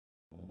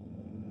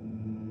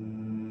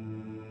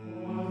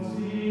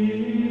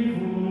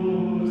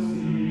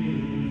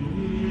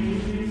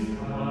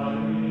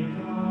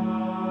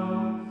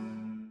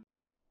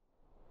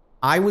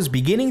I was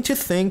beginning to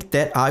think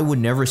that I would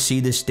never see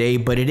this day,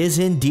 but it is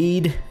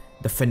indeed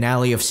the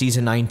finale of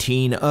Season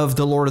 19 of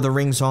The Lord of the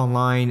Rings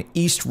Online.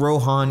 East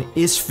Rohan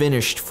is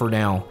finished for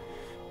now.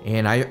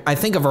 And I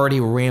think I've already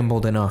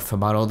rambled enough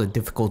about all the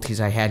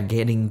difficulties I had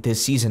getting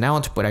this season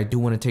out, but I do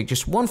want to take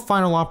just one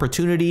final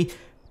opportunity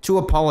to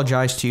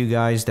apologize to you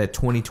guys that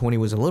 2020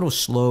 was a little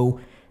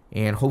slow,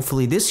 and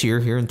hopefully this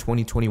year, here in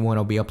 2021,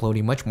 I'll be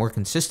uploading much more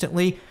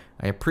consistently.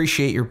 I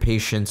appreciate your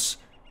patience.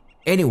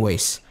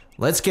 Anyways,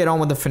 let's get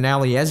on with the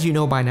finale. As you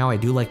know by now, I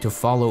do like to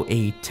follow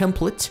a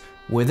template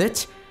with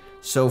it.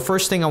 So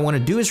first thing I want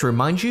to do is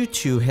remind you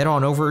to head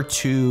on over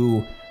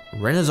to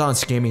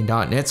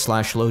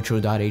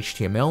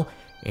renaissancegaming.net/lotro.html,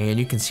 and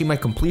you can see my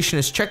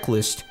completionist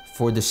checklist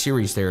for the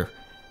series there.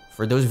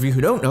 For those of you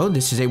who don't know,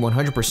 this is a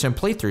 100%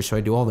 playthrough, so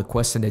I do all the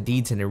quests and the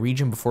deeds in the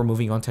region before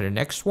moving on to the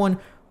next one,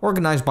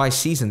 organized by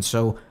season.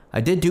 So I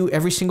did do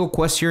every single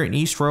quest here in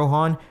East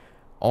Rohan,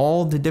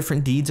 all the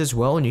different deeds as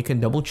well, and you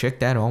can double check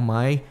that on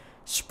my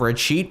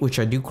spreadsheet, which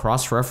I do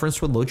cross-reference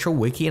with LOTRO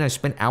Wiki, and I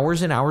spent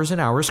hours and hours and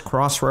hours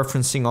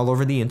cross-referencing all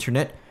over the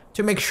internet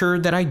to make sure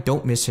that I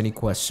don't miss any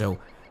quests. So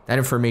that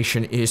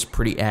information is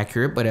pretty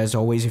accurate, but as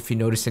always, if you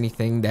notice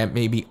anything that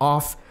may be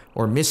off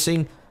or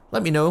missing,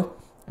 let me know.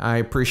 I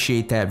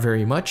appreciate that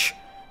very much.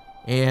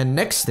 And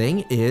next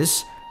thing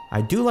is,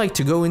 I do like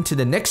to go into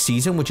the next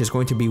season, which is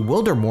going to be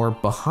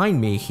Wyrmdelf behind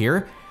me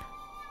here,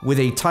 with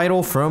a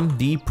title from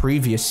the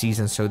previous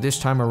season. So this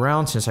time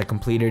around, since I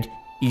completed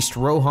East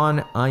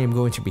Rohan, I am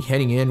going to be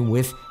heading in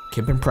with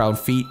Kip and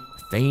Proudfeet,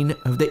 Thane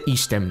of the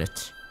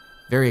Eastemnet.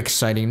 Very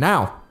exciting.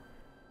 Now,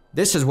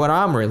 this is what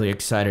I'm really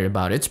excited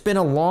about. It's been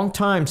a long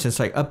time since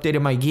I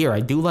updated my gear. I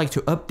do like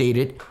to update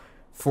it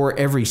for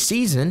every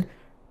season,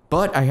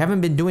 but I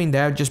haven't been doing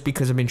that just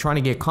because I've been trying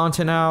to get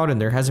content out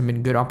and there hasn't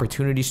been good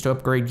opportunities to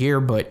upgrade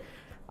gear, but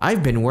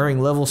I've been wearing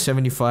level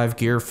 75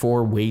 gear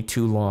for way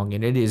too long,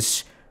 and it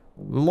is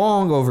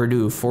long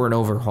overdue for an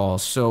overhaul.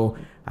 So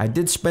I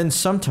did spend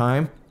some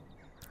time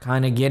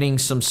kind of getting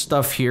some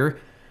stuff here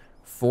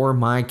for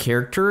my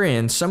character,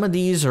 and some of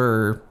these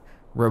are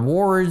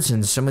rewards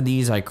and some of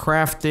these I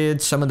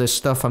crafted. Some of the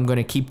stuff I'm going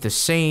to keep the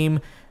same,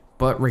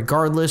 but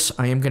regardless,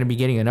 I am going to be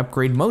getting an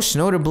upgrade. Most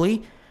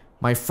notably,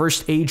 my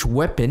first age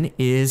weapon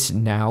is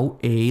now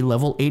a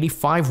level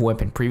 85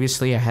 weapon.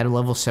 Previously I had a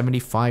level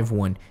 75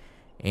 one,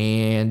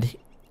 and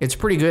it's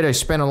pretty good. I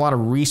spent a lot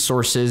of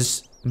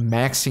resources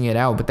maxing it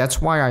out, but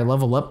that's why I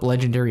level up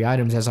legendary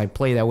items as I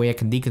play. That way I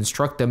can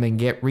deconstruct them and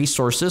get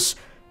resources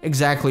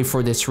exactly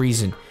for this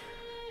reason.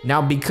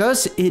 Now,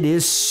 because it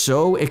is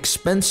so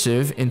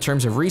expensive in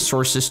terms of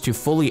resources to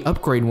fully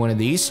upgrade one of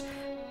these,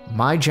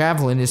 my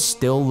javelin is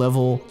still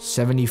level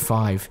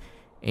 75.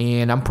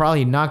 And I'm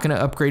probably not going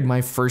to upgrade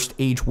my first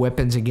age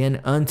weapons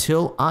again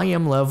until I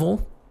am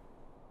level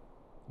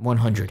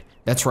 100.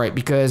 That's right,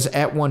 because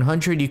at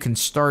 100 you can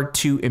start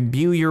to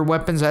imbue your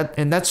weapons,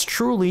 and that's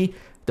truly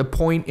the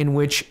point in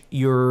which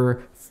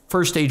your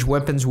first age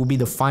weapons will be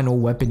the final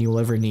weapon you'll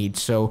ever need.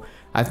 So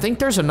I think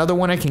there's another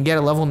one I can get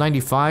at level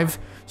 95.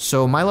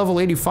 So my level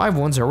 85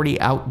 one's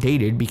already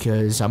outdated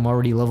because I'm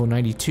already level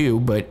 92.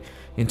 But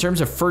in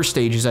terms of first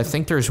stages, I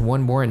think there's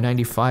one more at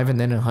 95 and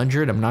then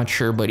 100. I'm not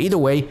sure, but either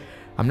way,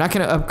 I'm not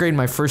going to upgrade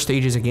my first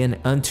stages again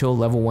until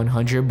level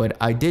 100. But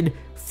I did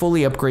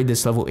fully upgrade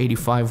this level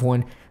 85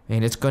 one,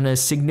 and it's going to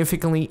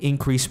significantly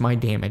increase my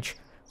damage.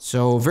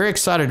 So very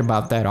excited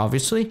about that,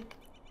 obviously.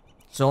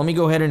 So let me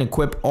go ahead and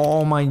equip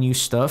all my new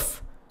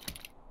stuff.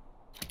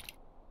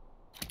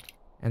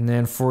 And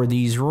then for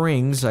these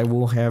rings, I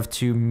will have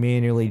to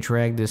manually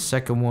drag this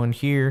second one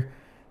here.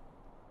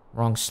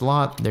 Wrong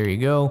slot. There you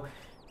go.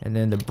 And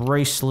then the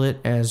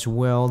bracelet as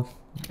well.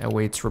 That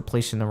way it's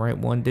replacing the right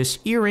one. This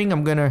earring,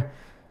 I'm going to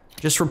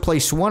just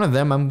replace one of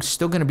them. I'm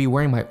still going to be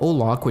wearing my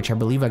Olok, which I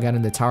believe I got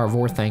in the Tower of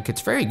Orthanc.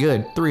 It's very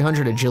good.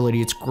 300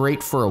 agility. It's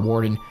great for a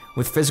warden.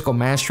 With physical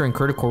mastery and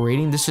critical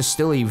rating, this is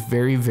still a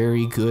very,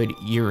 very good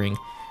earring.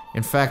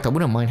 In fact, I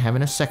wouldn't mind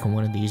having a second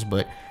one of these,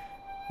 but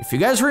if you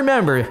guys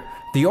remember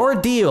the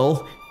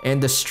ordeal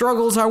and the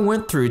struggles I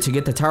went through to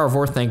get the Tower of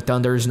Orthanc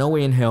done, there is no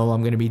way in hell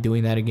I'm going to be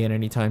doing that again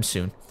anytime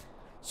soon.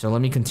 So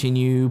let me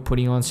continue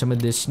putting on some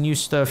of this new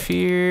stuff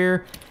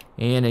here,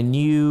 and a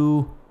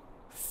new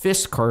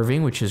fist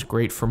carving, which is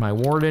great for my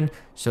warden.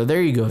 So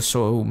there you go.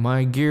 So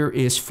my gear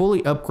is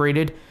fully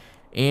upgraded,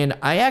 and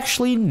I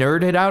actually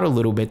nerded out a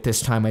little bit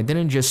this time. I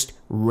didn't just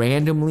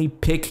randomly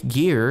pick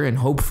gear and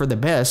hope for the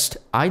best.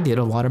 I did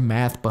a lot of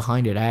math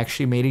behind it. I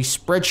actually made a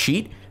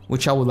spreadsheet,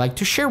 which I would like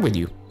to share with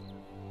you.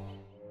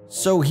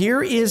 So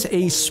here is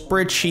a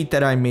spreadsheet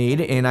that I made,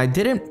 and I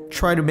didn't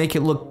try to make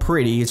it look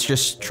pretty. It's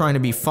just trying to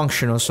be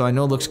functional, so I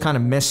know it looks kind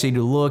of messy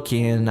to look,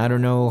 and I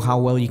don't know how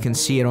well you can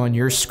see it on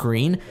your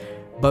screen.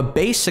 But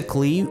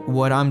basically,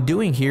 what I'm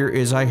doing here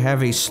is I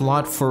have a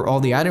slot for all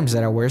the items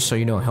that I wear. So,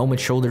 you know, helmet,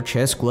 shoulder,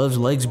 chest, gloves,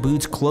 legs,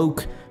 boots,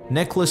 cloak,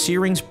 necklace,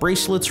 earrings,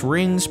 bracelets,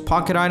 rings,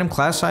 pocket item,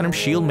 class item,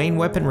 shield, main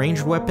weapon,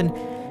 ranged weapon.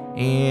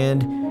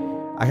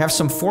 And I have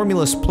some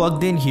formulas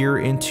plugged in here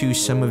into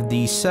some of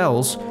these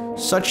cells,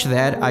 such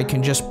that I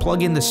can just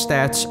plug in the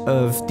stats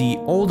of the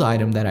old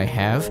item that I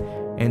have,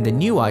 and the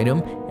new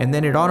item, and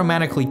then it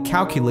automatically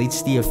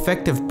calculates the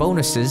effective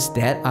bonuses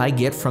that I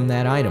get from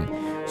that item.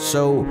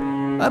 So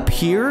up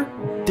here,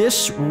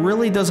 this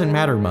really doesn't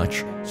matter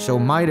much. So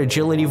might,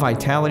 agility,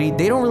 vitality,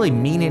 they don't really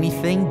mean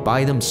anything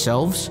by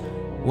themselves.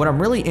 What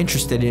I'm really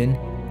interested in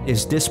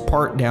is this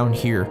part down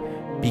here.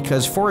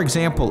 Because, for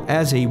example,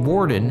 as a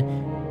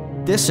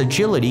warden, this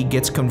agility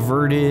gets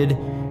converted...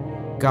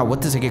 God,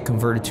 what does it get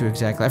converted to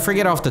exactly? I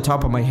forget off the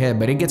top of my head,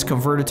 but it gets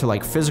converted to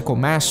like physical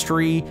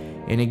mastery,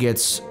 and it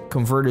gets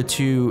converted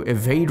to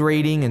evade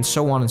rating, and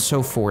so on and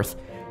so forth.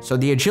 So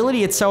the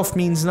agility itself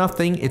means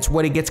nothing, it's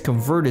what it gets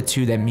converted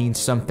to that means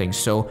something.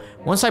 So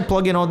once I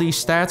plug in all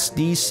these stats,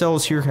 these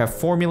cells here have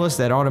formulas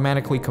that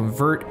automatically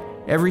convert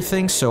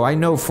everything. So I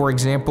know, for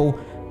example,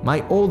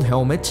 my old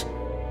helmet,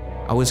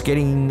 I was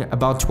getting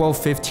about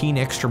 12-15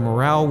 extra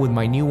morale. With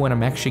my new one,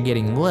 I'm actually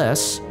getting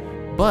less.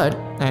 But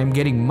I'm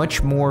getting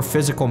much more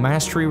physical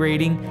mastery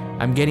rating,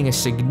 I'm getting a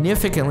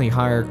significantly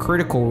higher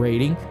critical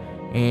rating,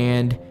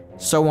 and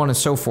so on and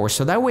so forth.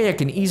 So that way I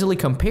can easily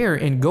compare,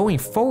 and going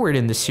forward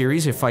in the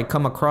series, if I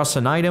come across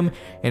an item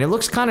and it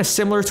looks kind of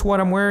similar to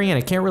what I'm wearing and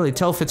I can't really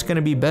tell if it's going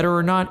to be better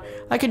or not,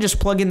 I can just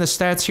plug in the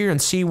stats here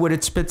and see what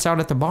it spits out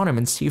at the bottom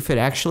and see if it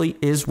actually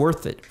is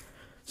worth it.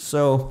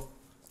 So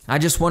I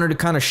just wanted to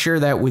kind of share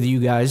that with you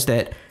guys,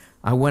 that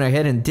I went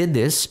ahead and did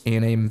this,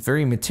 and I'm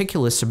very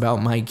meticulous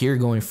about my gear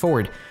going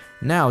forward.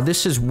 Now,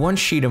 this is one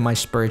sheet of my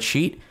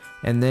spreadsheet,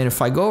 and then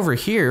if I go over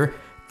here,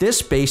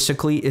 this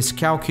basically is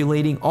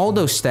calculating all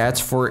those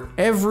stats for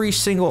every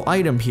single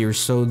item here.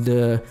 So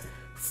the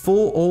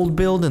full old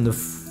build and the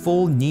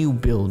full new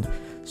build.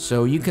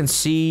 So you can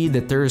see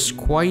that there's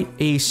quite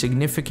a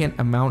significant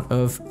amount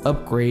of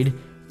upgrade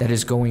that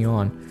is going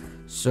on.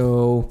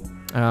 So...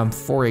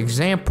 for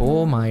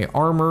example, my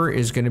armor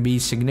is going to be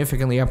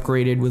significantly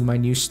upgraded with my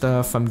new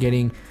stuff. I'm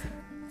getting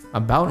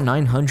about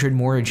 900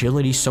 more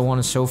agility, so on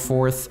and so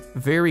forth.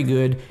 Very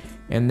good.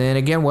 And then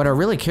again, what I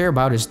really care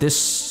about is this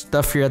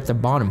stuff here at the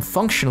bottom.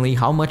 Functionally,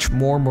 how much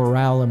more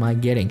morale am I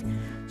getting?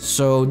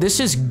 So this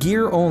is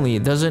gear only.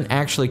 It doesn't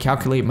actually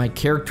calculate my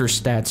character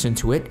stats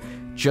into it,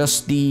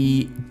 just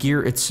the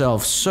gear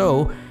itself.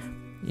 So,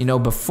 you know,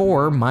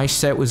 before my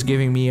set was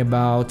giving me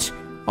about...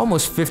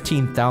 almost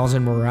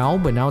 15,000 morale,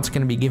 but now it's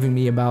going to be giving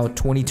me about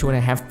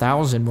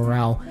 22,500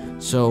 morale.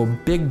 So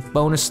big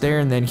bonus there.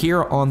 And then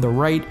here on the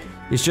right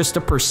is just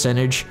a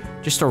percentage,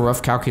 just a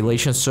rough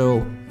calculation. So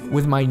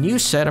with my new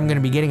set, I'm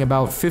going to be getting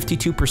about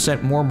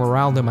 52% more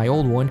morale than my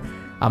old one.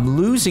 I'm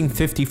losing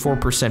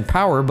 54%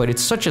 power, but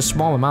it's such a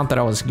small amount that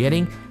I was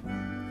getting,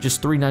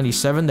 just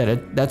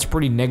 397, that's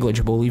pretty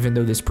negligible, even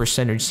though this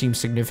percentage seems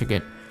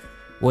significant.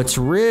 What's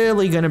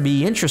really going to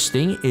be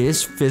interesting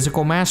is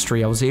physical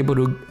mastery. I was able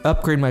to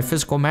upgrade my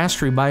physical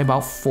mastery by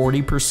about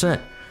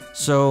 40%.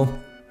 So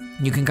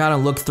you can kind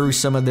of look through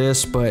some of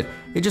this, but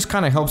it just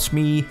kind of helps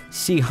me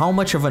see how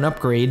much of an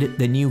upgrade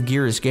the new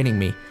gear is getting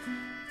me.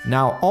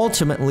 Now,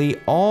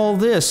 ultimately, all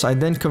this I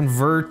then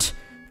convert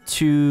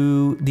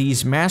to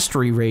these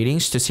mastery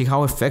ratings to see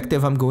how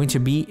effective I'm going to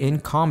be in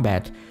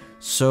combat.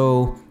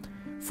 So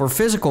for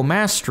physical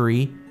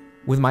mastery,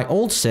 with my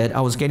old set,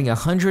 I was getting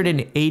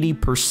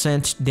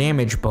 180%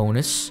 damage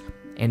bonus,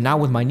 and now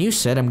with my new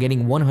set, I'm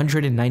getting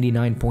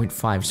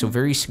 199.5, so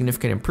very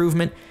significant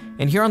improvement.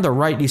 And here on the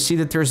right, you see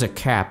that there's a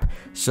cap.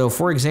 So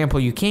for example,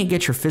 you can't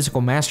get your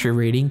physical mastery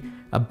rating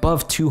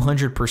above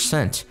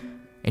 200%.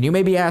 And you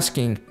may be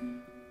asking,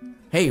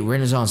 hey,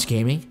 Renaissance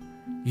Gaming,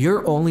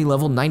 you're only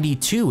level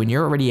 92 and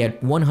you're already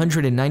at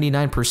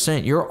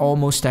 199%. You're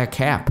almost at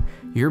cap.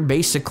 You're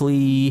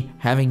basically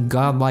having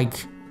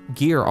godlike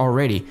gear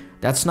already.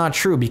 That's not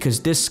true, because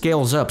this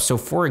scales up. So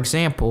for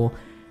example,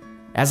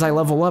 as I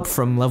level up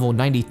from level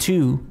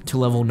 92 to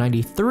level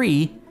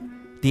 93,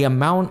 the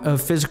amount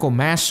of physical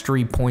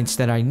mastery points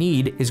that I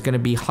need is going to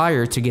be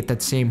higher to get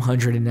that same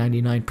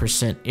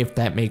 199%, if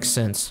that makes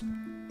sense.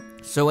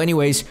 So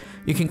anyways,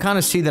 you can kind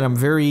of see that I'm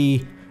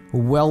very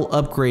well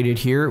upgraded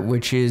here,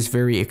 which is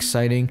very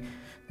exciting.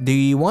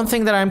 The one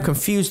thing that I'm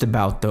confused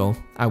about, though,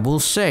 I will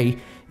say,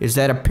 is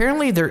that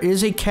apparently there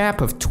is a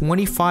cap of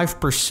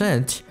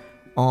 25%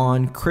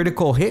 on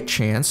critical hit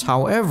chance.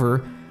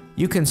 However,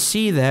 you can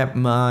see that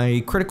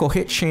my critical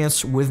hit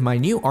chance with my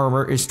new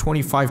armor is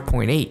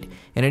 25.8,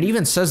 and it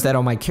even says that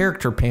on my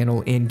character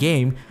panel in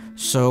game.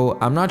 So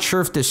I'm not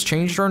sure if this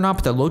changed or not,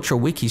 but the LOTRO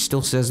wiki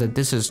still says that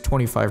this is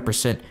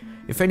 25%.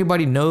 If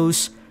anybody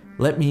knows,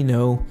 let me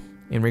know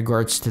in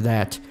regards to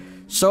that.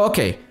 So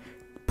okay,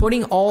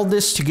 putting all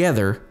this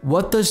together,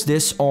 what does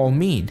this all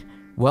mean?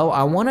 Well,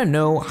 I want to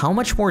know how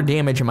much more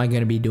damage am I going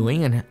to be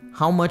doing, and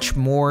how much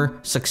more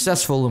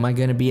successful am I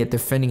going to be at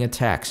defending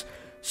attacks.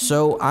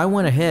 So I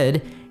went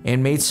ahead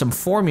and made some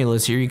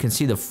formulas here. You can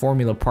see the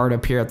formula part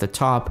up here at the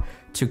top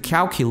to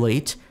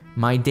calculate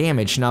my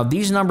damage. Now,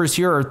 these numbers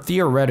here are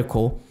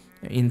theoretical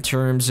in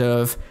terms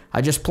of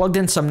I just plugged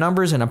in some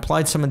numbers and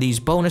applied some of these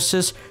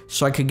bonuses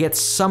so I could get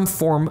some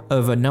form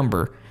of a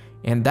number.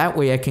 And that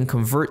way I can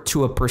convert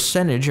to a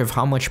percentage of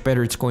how much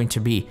better it's going to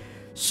be.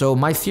 So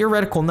my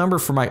theoretical number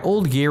for my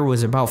old gear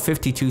was about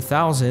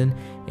 52,000,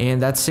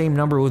 And that same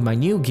number with my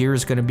new gear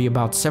is going to be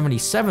about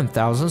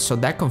 77,000. So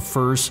that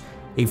confers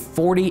a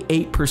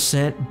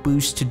 48%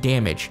 boost to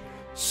damage.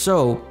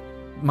 So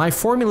my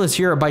formulas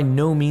here are by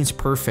no means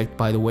perfect,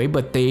 by the way,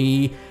 but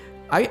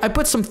I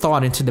put some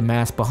thought into the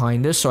math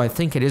behind this, so I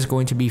think it is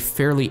going to be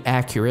fairly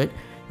accurate.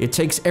 It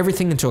takes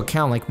everything into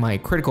account, like my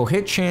critical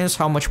hit chance,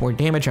 how much more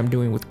damage I'm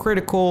doing with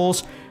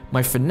criticals,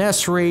 my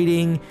finesse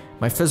rating,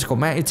 my physical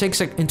math. It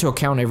takes into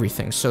account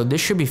everything, so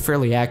this should be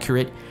fairly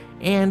accurate.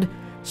 And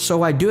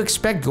so I do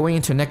expect going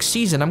into next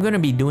season, I'm going to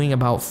be doing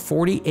about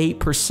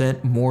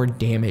 48% more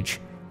damage,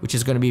 which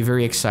is going to be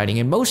very exciting.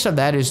 And most of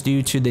that is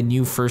due to the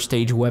new first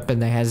stage weapon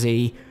that has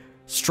a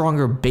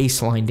stronger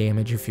baseline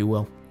damage, if you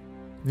will.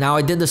 Now,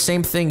 I did the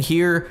same thing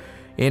here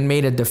and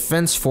made a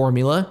defense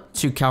formula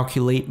to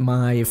calculate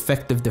my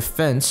effective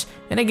defense.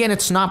 And again,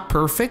 it's not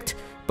perfect,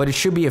 but it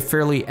should be a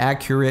fairly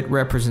accurate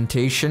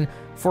representation.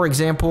 For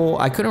example,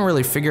 I couldn't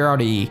really figure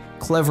out a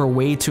clever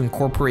way to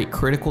incorporate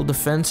critical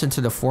defense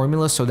into the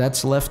formula, so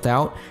that's left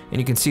out. And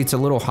you can see it's a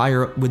little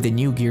higher with the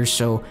new gear,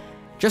 so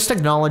just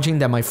acknowledging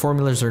that my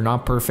formulas are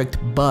not perfect,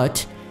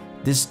 but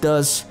this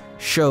does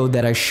show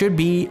that I should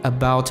be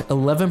about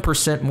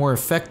 11% more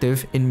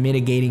effective in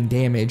mitigating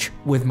damage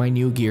with my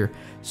new gear.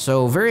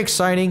 So very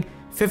exciting,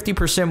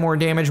 50% more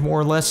damage more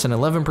or less and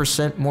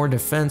 11% more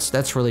defense.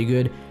 That's really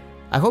good.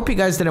 I hope you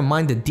guys didn't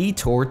mind the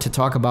detour to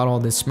talk about all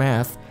this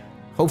math.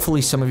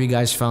 Hopefully some of you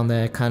guys found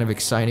that kind of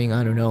exciting,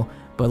 I don't know,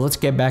 but let's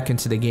get back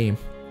into the game.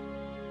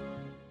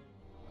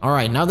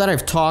 Alright, now that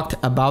I've talked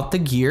about the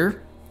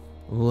gear,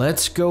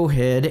 let's go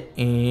ahead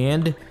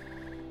and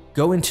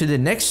go into the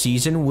next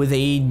season with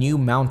a new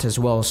mount as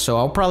well. So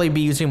I'll probably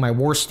be using my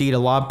war steed a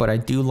lot, but I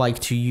do like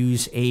to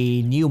use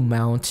a new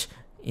mount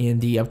in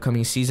the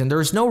upcoming season.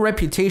 There's no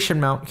reputation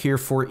mount here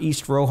for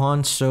East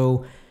Rohan,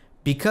 so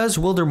because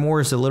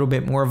Wildermoor is a little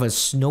bit more of a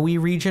snowy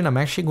region, I'm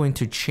actually going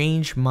to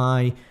change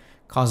my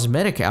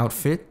cosmetic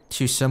outfit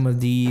to some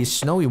of the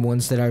snowy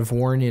ones that I've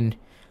worn in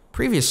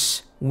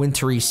previous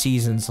wintry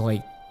seasons,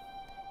 like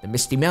the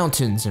Misty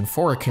Mountains and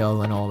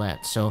Forakel and all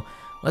that. So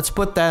let's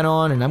put that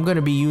on, and I'm going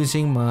to be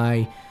using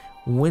my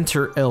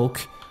Winter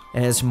Elk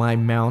as my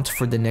mount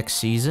for the next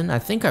season. I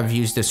think I've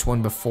used this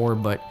one before,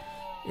 but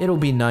it'll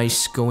be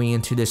nice going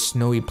into the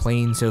snowy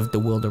plains of the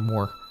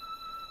Wildermoor.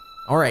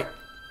 Alright,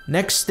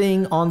 next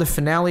thing on the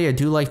finale, I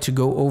do like to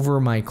go over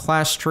my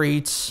class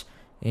traits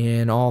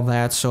and all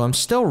that. So I'm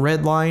still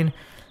redline,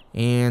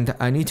 and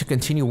I need to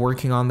continue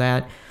working on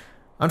that.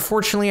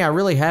 Unfortunately, I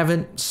really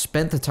haven't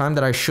spent the time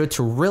that I should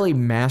to really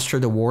master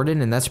the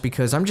Warden, and that's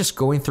because I'm just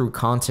going through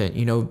content.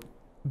 You know,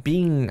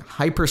 being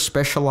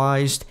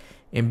hyper-specialized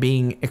and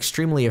being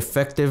extremely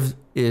effective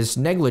is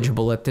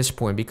negligible at this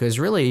point, because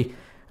really,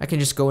 I can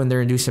just go in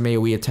there and do some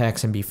AoE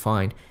attacks and be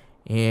fine.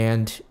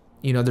 And,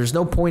 you know, there's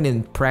no point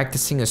in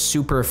practicing a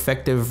super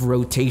effective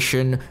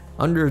rotation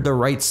under the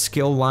right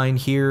skill line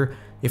here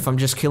if I'm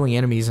just killing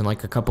enemies in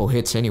like a couple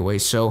hits anyway.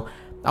 So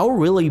I'll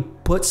really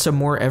put some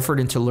more effort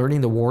into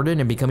learning the Warden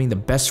and becoming the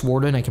best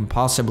Warden I can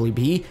possibly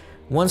be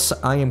once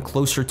I am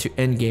closer to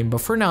endgame.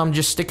 But for now, I'm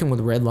just sticking with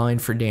red line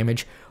for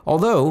damage.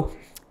 Although,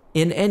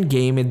 in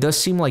endgame, it does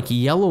seem like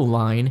yellow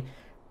line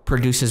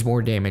produces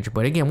more damage.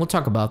 But again, we'll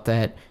talk about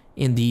that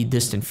in the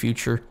distant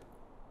future.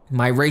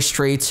 My race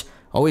traits,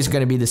 always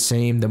going to be the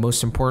same. The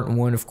most important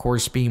one, of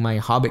course, being my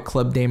Hobbit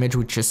Club damage,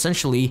 which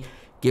essentially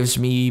gives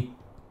me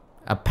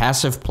a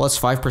passive plus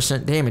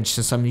 5% damage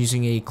since I'm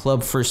using a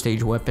club first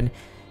stage weapon.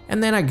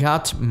 And then I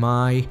got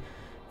my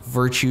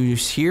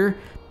virtues here,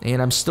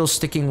 and I'm still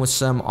sticking with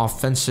some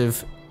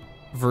offensive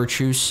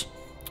virtues,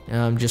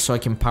 just so I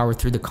can power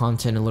through the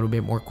content a little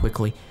bit more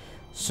quickly.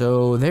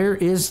 So there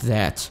is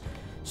that.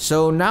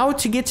 So now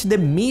to get to the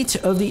meat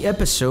of the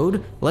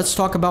episode, let's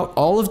talk about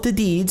all of the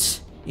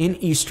deeds in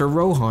Eastern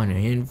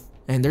Rohan,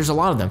 and there's a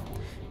lot of them.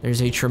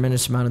 There's a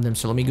tremendous amount of them.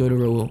 So let me go to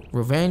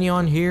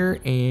Rovanion here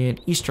and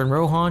Eastern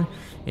Rohan,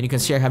 and you can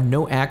see I have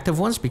no active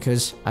ones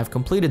because I've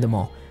completed them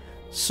all.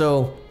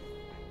 So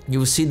you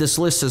will see this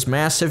list is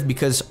massive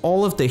because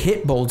all of the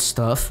hit bold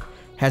stuff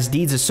has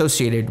deeds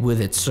associated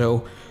with it.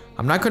 So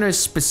I'm not going to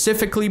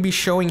specifically be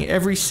showing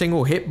every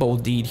single hit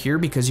bold deed here,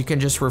 because you can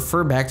just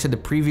refer back to the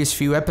previous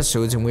few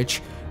episodes in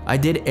which I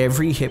did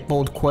every hit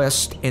bold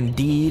quest and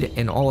deed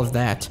and all of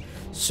that.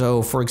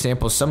 So, for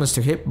example, summons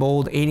to hit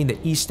bold, aiding the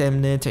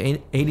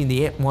Eastemnet, aiding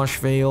the Entwash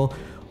Vale.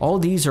 All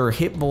these are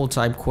hit bold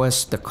type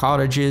quests. The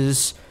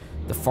cottages,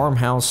 the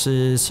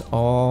farmhouses,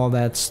 all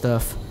that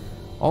stuff.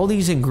 All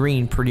these in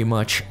green pretty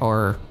much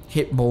are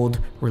hit bold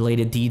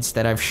related deeds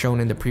that I've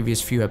shown in the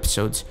previous few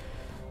episodes.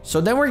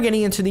 So then we're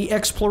getting into the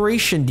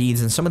exploration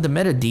deeds and some of the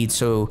meta deeds.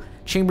 So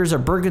Chambers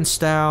of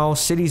Byrgenstow,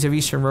 Cities of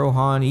Eastern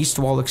Rohan, East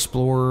Wall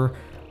Explorer,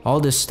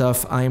 all this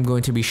stuff I am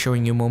going to be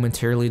showing you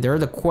momentarily. There are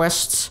the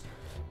quests,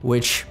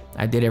 which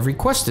I did every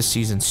quest this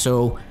season.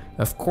 So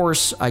of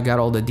course I got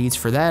all the deeds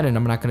for that, and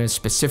I'm not going to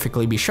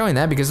specifically be showing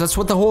that because that's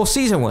what the whole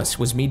season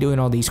was me doing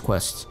all these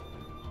quests.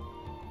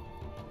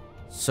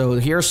 So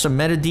here are some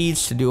meta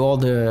deeds to do all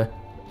the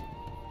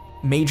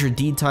major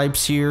deed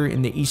types here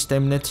in the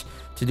Eastemnet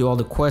to do all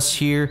the quests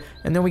here.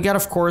 And then we got,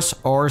 of course,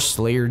 our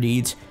Slayer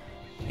deeds.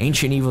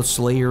 Ancient Evil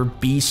Slayer,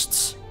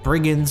 Beasts,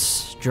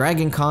 Brigands,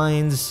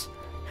 Dragonkinds,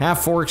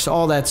 Half-Orcs,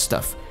 all that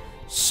stuff.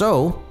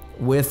 So,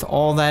 with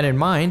all that in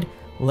mind,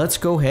 let's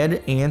go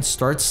ahead and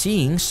start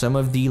seeing some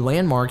of the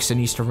landmarks in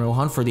Eastern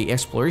Rohan for the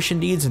exploration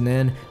deeds, and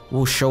then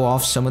we'll show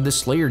off some of the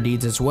Slayer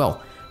deeds as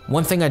well.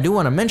 One thing I do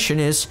want to mention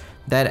is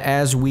that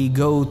as we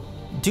go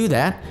do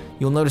that,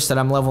 you'll notice that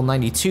I'm level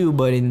 92,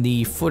 but in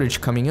the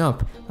footage coming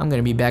up, I'm going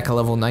to be back at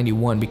level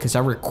 91 because I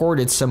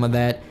recorded some of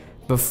that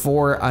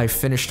before I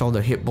finished all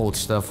the hit bolt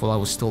stuff while I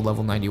was still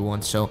level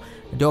 91. So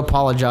I do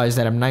apologize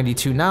that I'm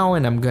 92 now,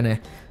 and I'm going to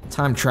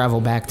time travel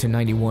back to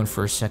 91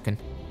 for a second.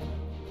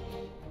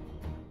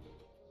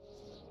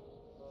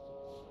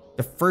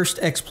 The first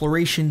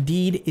exploration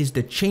deed is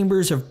the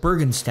Chambers of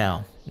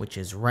Byrgenstow, which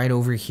is right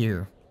over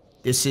here.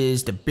 This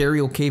is the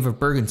Burial Cave of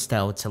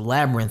Byrgenstow. It's a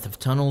labyrinth of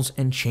tunnels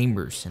and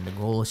chambers, and the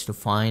goal is to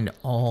find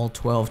all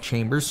 12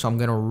 chambers, so I'm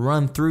going to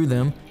run through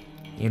them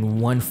in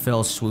one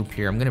fell swoop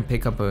here. I'm going to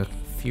pick up a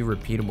few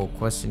repeatable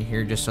quests in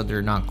here just so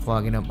they're not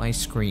clogging up my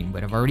screen,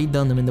 but I've already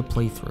done them in the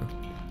playthrough.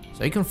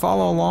 So you can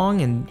follow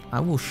along, and I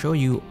will show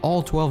you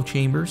all 12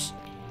 chambers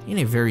in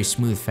a very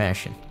smooth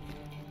fashion.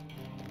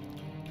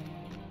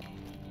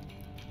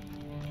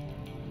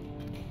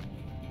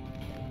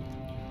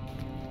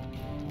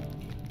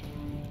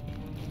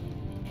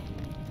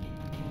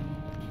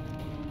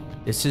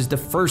 This is the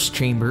first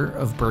chamber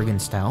of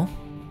Byrgenstow,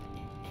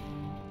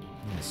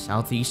 in the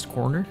southeast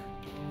corner.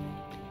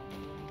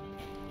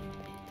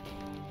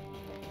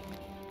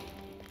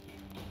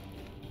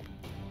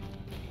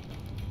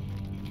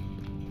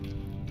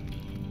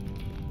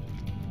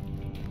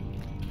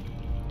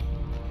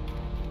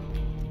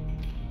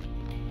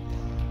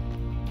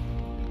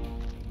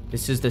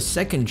 This is the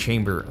second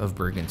chamber of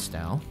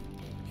Byrgenstow,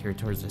 here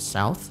towards the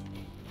south.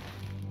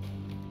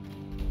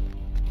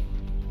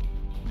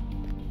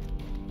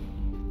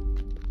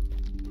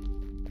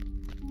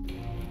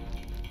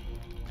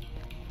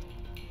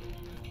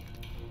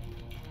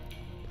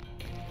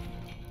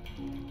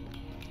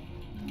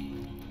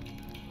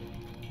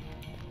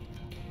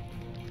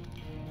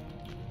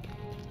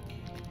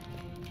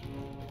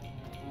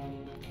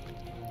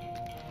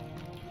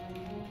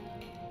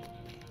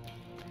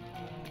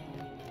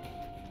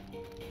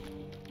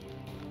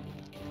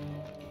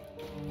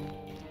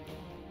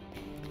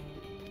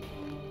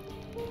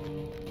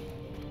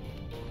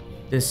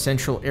 This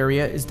central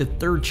area is the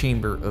third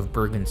chamber of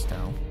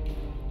Byrgenstow,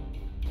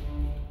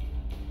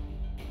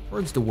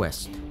 towards the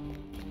west.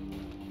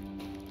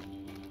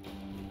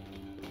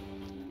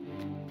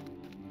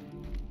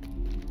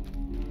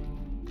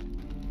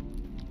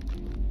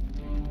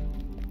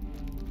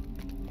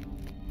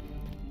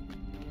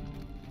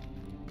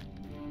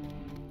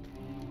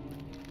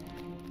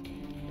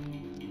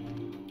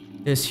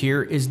 This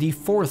here is the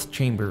fourth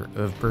chamber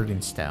of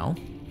Byrgenstow.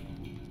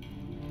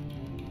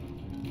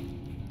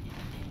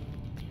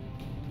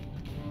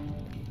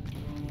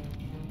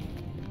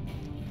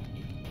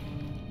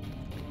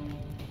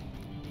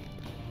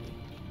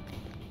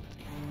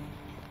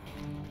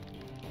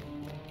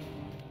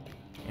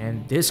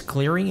 And this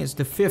clearing is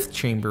the fifth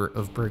chamber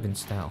of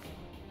Byrgenstow.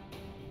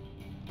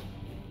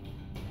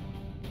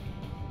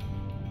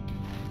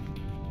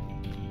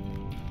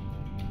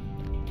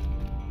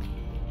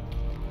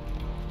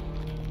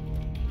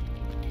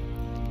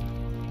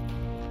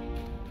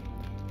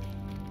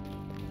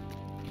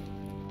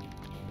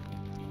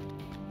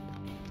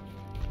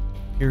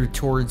 Here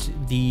towards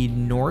the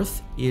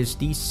north is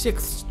the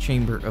sixth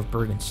chamber of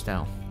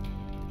Byrgenstow.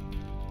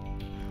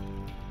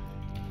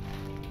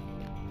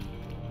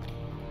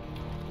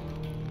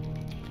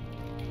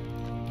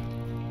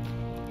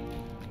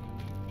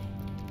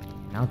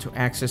 Now to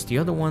access the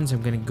other ones,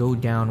 I'm going to go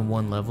down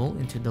one level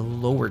into the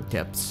lower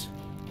depths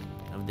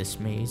of this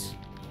maze.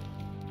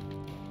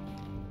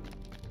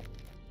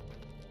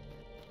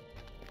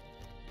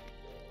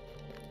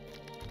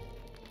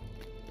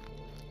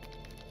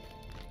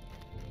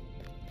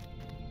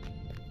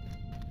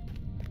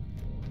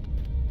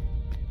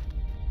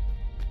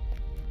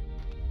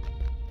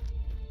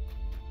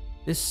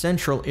 This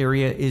central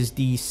area is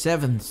the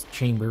seventh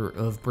chamber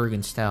of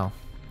Byrgenstow.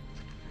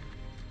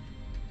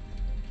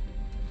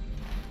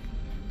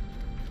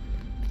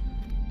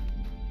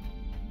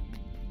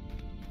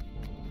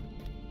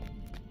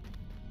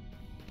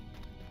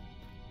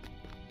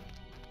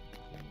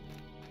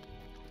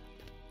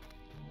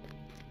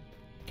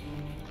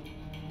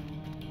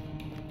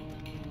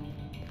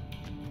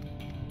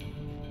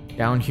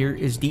 Down here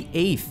is the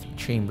eighth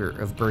chamber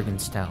of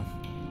Byrgenstow.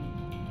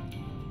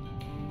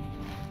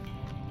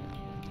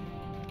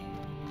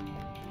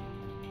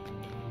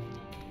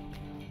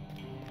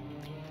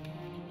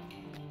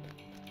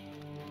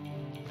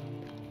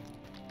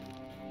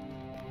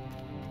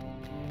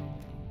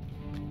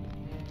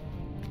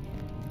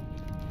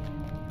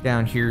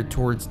 Down here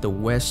towards the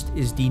west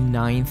is the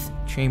ninth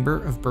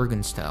chamber of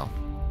Byrgenstow.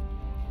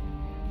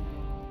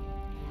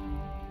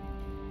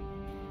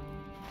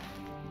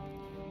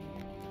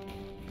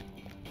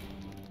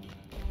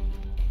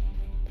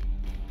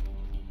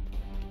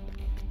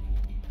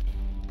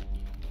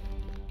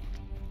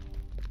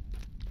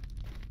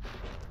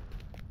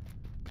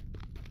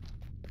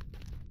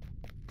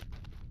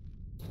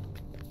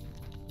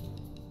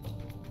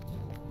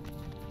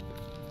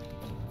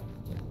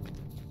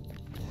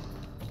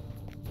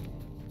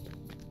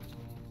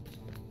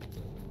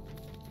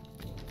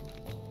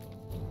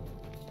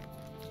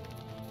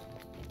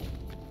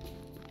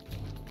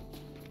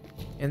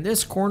 And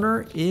this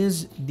corner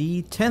is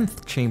the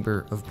 10th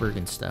chamber of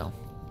Byrgenstow.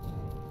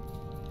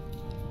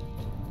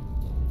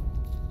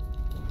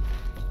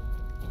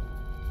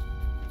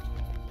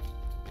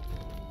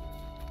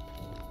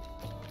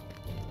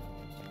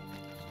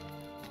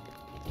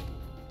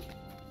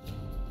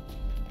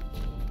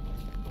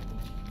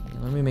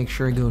 Let me make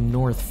sure I go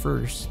north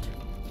first.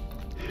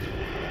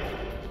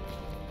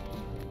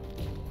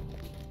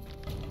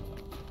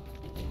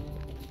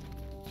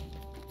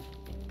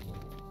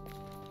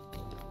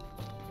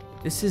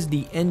 This is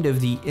the end of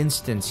the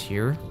instance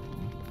here,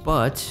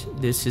 but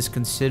this is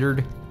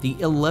considered the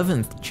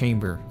 11th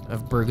chamber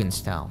of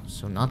Byrgenstow,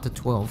 so not the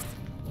 12th.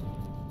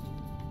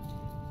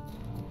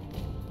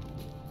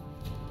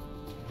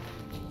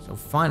 So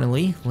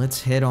finally,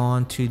 let's head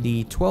on to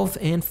the 12th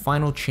and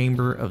final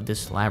chamber of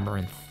this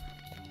labyrinth.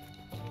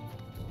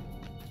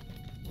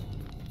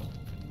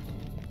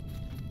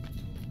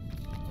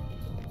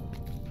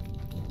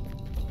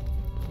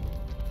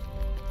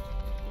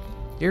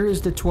 Here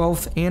is the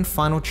 12th and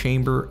final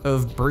chamber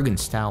of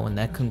Byrgenstow, and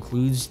that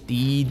concludes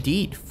the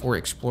deed for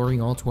exploring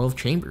all 12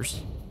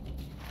 chambers.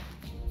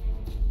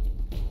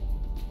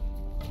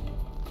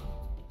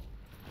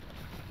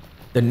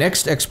 The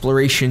next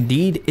exploration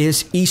deed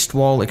is East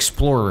Wall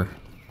Explorer.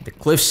 The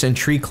cliffs and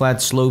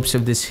tree-clad slopes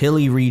of this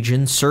hilly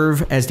region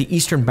serve as the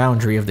eastern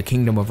boundary of the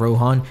Kingdom of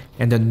Rohan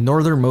and the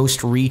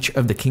northernmost reach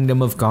of the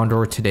Kingdom of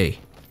Gondor today.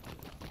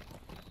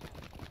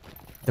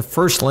 The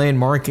first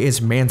landmark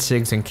is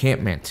Mansig's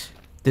encampment.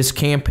 This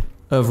camp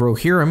of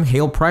Rohirrim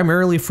hail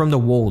primarily from the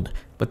Wold,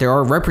 but there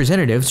are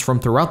representatives from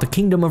throughout the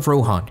Kingdom of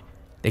Rohan.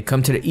 They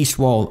come to the East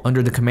Wall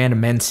under the command of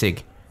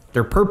Mansig.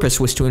 Their purpose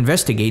was to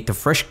investigate the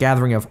fresh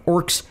gathering of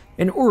orcs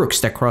and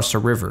uruks that crossed the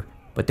river,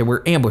 but they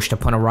were ambushed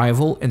upon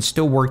arrival and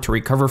still work to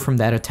recover from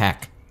that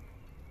attack.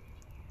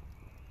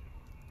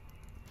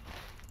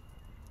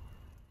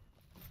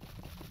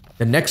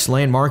 The next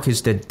landmark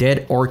is the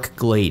Dead Orc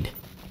Glade.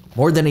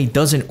 More than a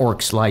dozen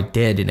orcs lie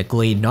dead in a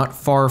glade not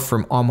far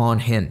from Amon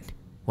Hen.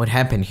 What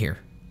happened here?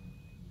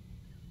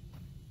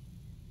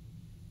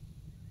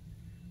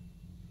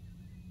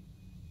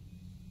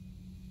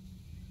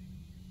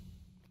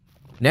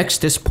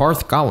 Next is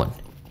Parth Galen.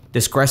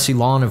 This grassy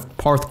lawn of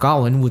Parth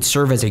Galen would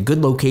serve as a good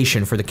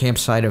location for the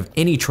campsite of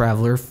any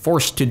traveler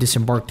forced to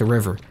disembark the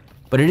river,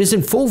 but it is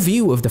in full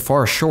view of the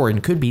far shore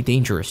and could be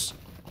dangerous.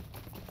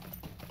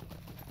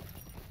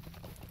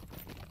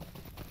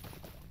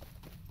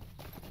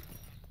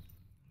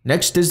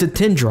 Next is the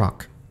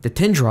Tindrock. The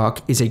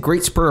Tindrock is a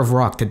great spur of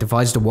rock that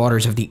divides the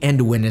waters of the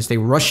Anduin as they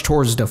rush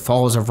towards the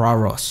Falls of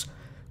Rauros.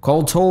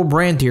 Called Tol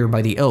Brandir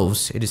by the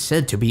elves, it is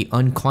said to be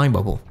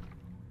unclimbable.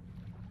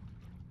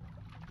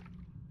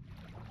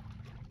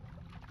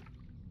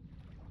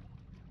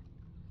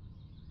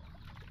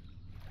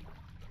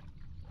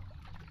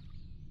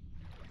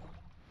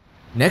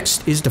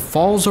 Next is the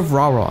Falls of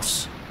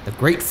Rauros. The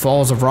great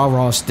Falls of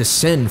Rauros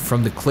descend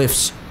from the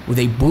cliffs with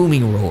a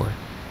booming roar.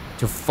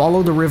 To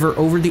follow the river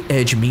over the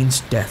edge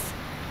means death.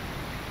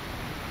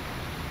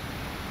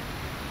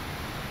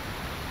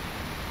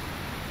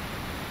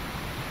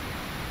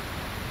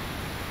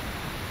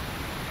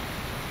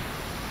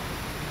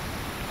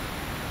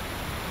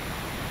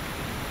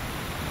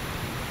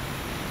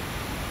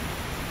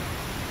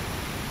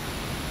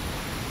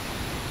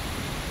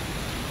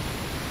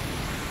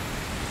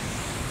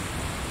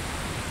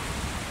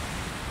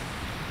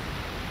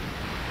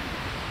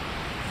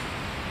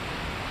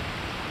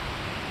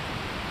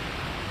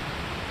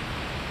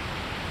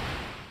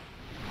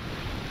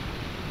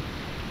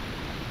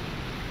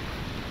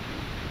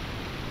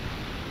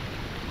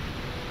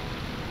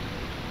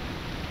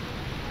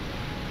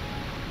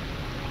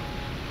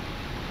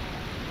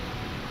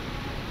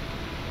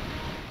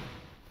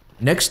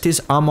 Next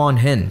is Amon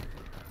Hen.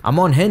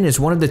 Amon Hen is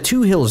one of the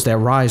two hills that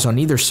rise on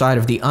either side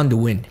of the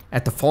Anduin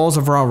at the Falls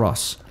of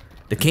Rauros.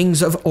 The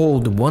kings of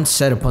old once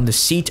sat upon the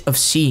seat of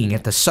seeing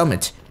at the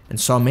summit and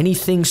saw many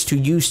things to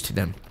use to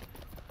them.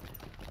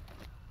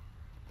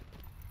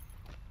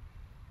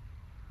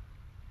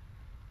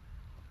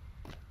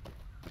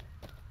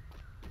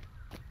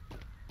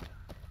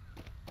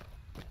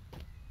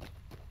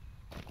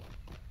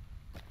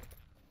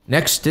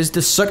 Next is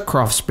the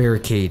Sutcroft's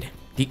Barricade.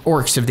 The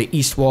orcs of the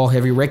East Wall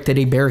have erected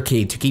a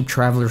barricade to keep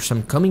travelers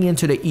from coming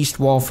into the East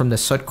Wall from the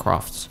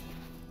Sutcrofts.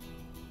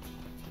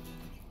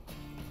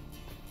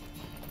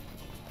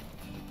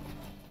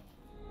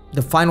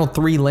 The final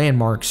three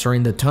landmarks are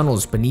in the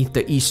tunnels beneath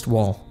the East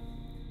Wall.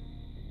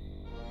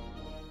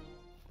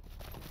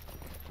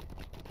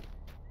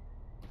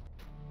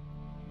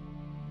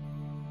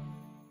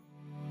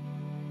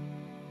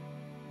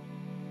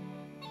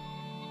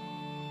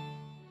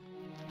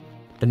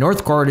 The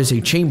North Guard is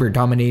a chamber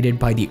dominated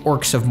by the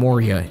Orcs of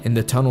Moria in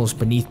the tunnels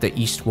beneath the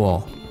East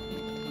Wall.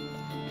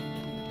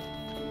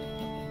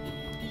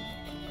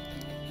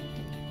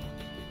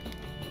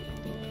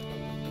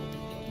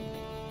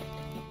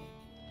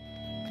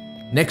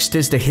 Next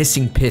is the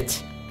Hissing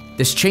Pit.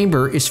 This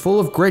chamber is full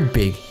of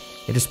Gredbig.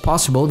 It is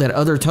possible that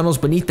other tunnels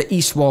beneath the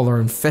East Wall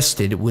are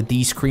infested with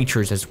these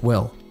creatures as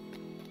well.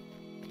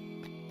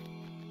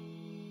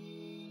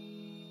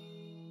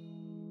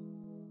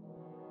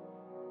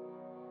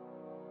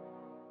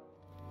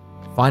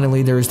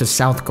 Finally, there is the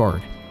South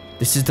Guard.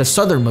 This is the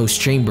southernmost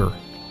chamber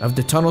of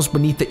the tunnels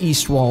beneath the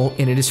east wall,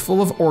 and it is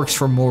full of orcs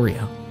from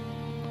Moria.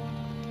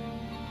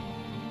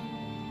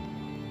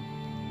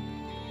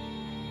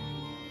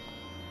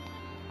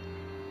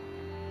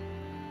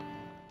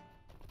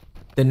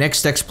 The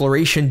next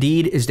exploration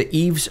deed is the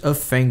Eaves of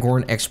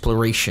Fangorn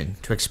exploration,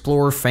 to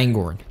explore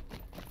Fangorn.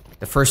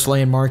 The first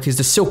landmark is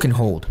the Silken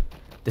Hold.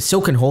 The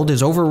Silken Hold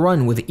is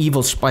overrun with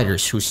evil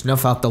spiders who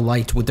snuff out the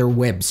light with their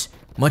webs,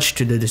 much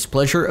to the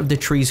displeasure of the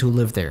trees who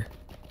live there.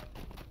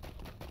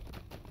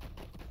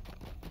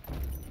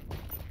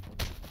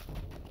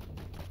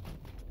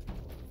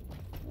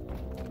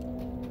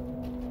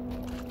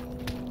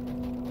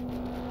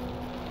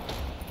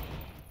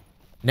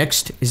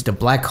 Next is the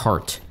Black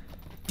Heart.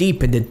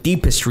 Deep in the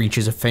deepest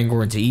reaches of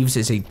Fangorn's Eaves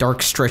is a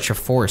dark stretch of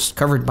forest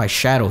covered by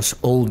shadows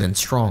old and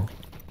strong.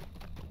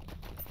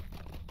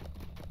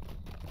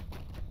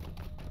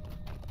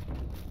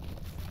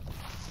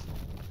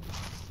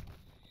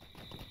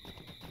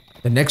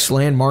 The next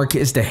landmark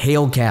is the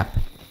Hail Gap.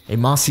 A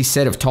mossy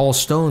set of tall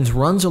stones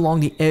runs along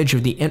the edge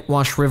of the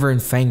Entwash River in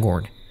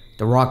Fangorn,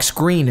 the rocks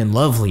green and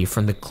lovely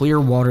from the clear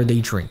water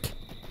they drink.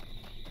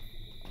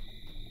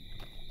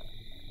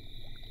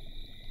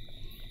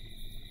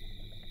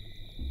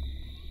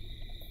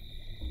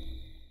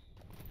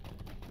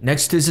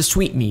 Next is the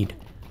Sweetmead.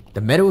 The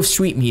Meadow of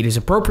Sweetmead is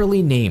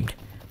appropriately named,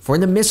 for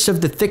in the midst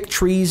of the thick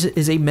trees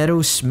is a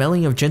meadow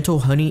smelling of gentle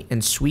honey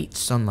and sweet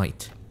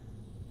sunlight.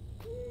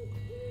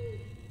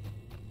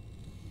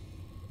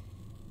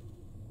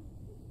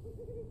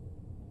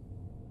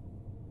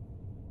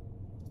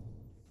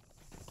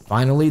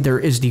 Finally, there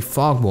is the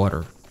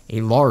Fogwater. A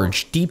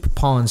large, deep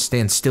pond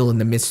stands still in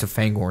the midst of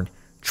Fangorn,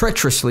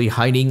 treacherously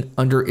hiding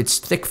under its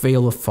thick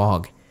veil of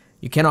fog.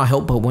 You cannot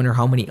help but wonder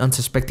how many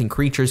unsuspecting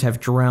creatures have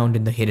drowned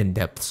in the hidden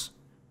depths.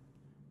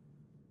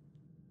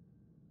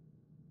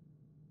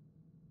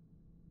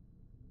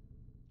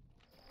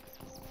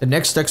 The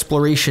next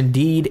exploration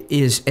deed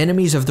is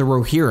Enemies of the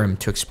Rohirrim,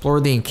 to explore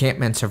the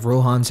encampments of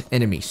Rohan's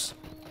enemies.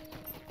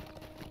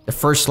 The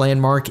first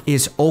landmark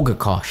is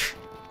Olgakosh.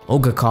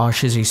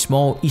 Olgakosh is a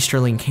small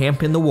easterling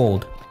camp in the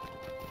wold.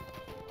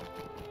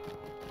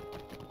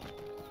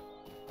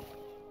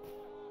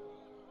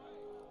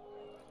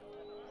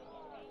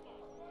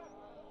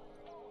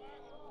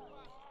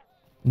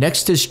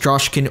 Next is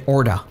Joshkin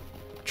Orda.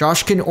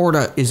 Joshkin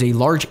Orda is a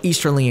large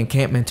easterly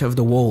encampment of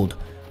the wold,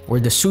 where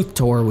the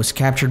Soothtor was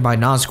captured by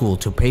Nazgûl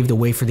to pave the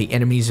way for the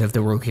enemies of the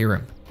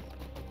Rohirrim.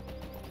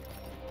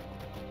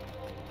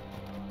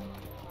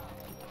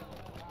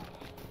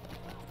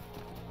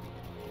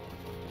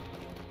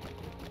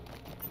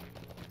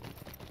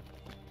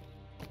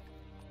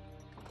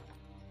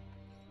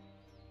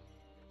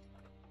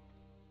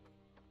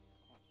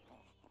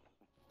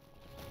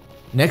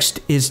 Next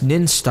is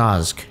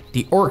Ninstazg.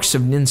 The orcs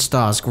of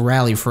Ninstazg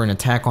rally for an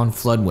attack on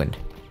Floodwind.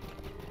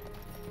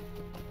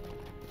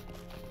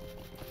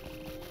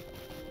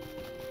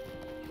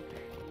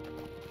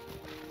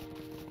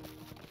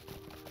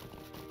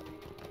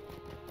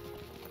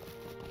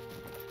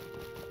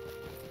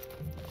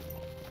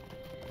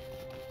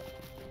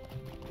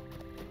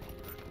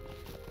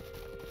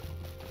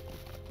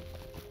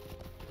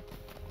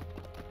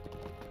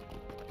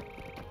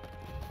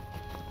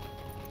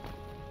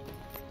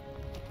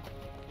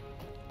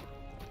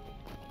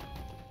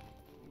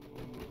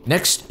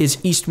 Next is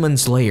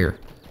Eastman's lair.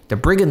 The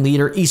brigand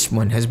leader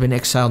Eastman has been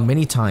exiled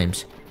many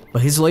times,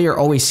 but his lair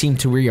always seemed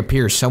to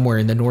reappear somewhere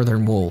in the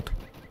northern wold.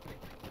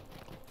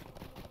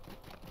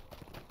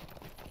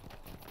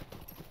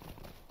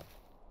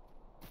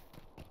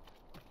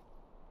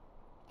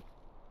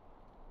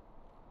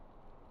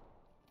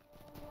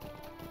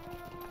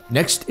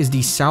 Next is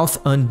the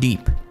South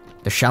Undeep.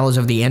 The shallows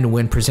of the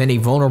Anduin present a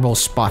vulnerable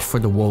spot for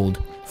the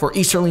wold, for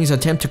Easterlings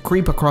attempt to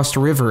creep across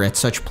the river at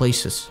such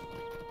places.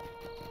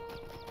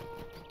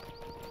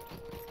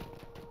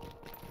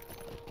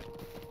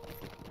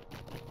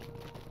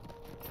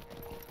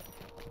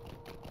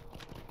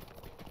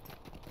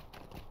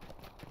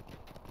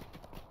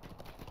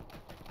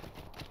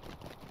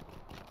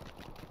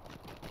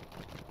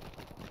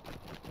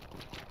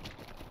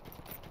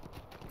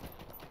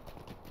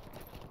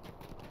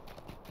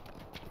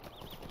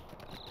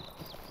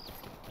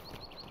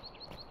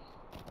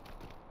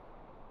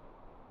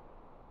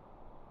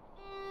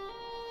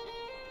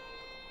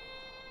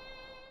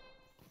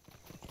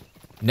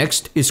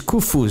 Next is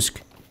Kufuzg.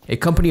 A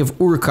company of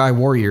Uruk-hai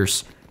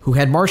warriors, who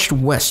had marched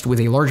west with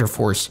a larger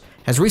force,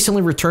 has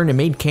recently returned and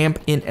made camp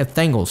in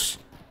Ethangles.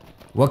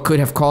 What could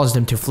have caused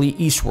them to flee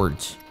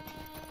eastwards?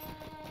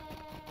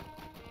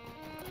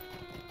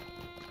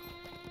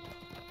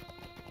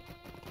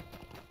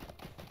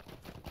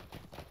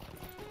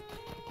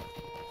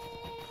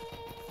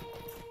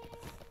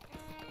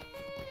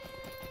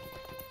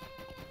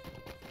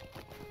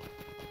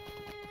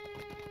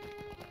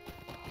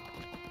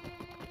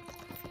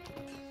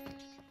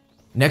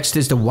 Next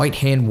is the White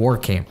Hand War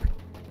Camp.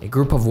 A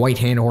group of White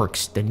Hand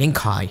orcs, the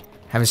Ninkhai,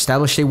 have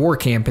established a war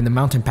camp in the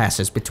mountain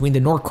passes between the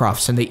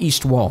Norcrofts and the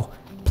East Wall,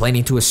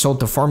 planning to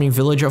assault the farming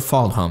village of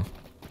Faldham.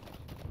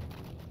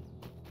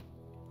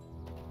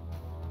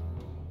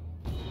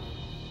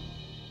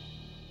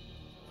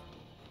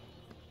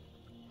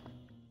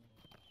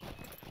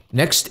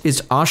 Next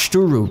is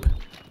Ashdurub.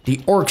 The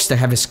orcs that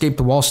have escaped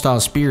the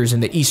Wallstyle spears in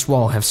the east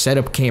wall have set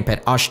up camp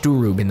at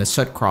Ashdurub in the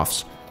Sut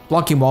Crofts,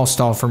 blocking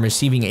Wallstyle from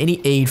receiving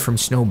any aid from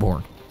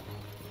Snowborn.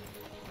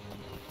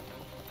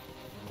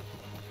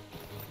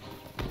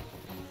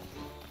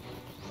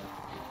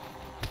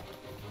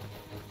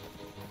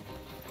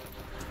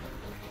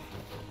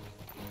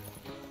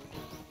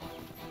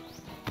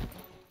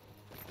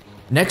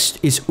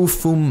 Next is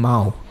Ufum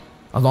Mau.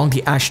 Along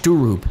the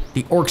Ashdurub,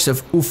 the orcs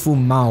of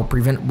Ufum Mau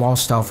prevent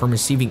Wallstyle from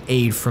receiving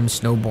aid from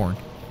Snowborn.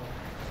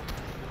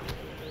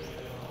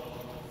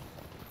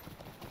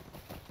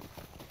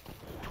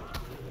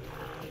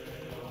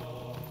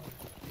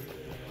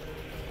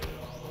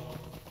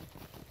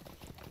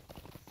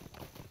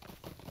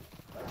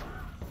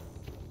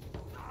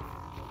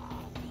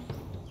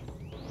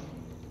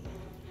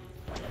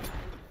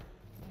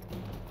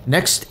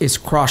 Next is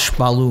Krosh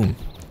Balum.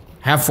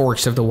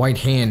 Half-orcs of the White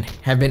Hand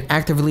have been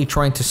actively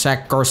trying to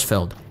sack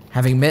Garsfeld,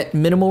 having met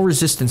minimal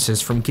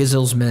resistances from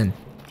Gizil's men.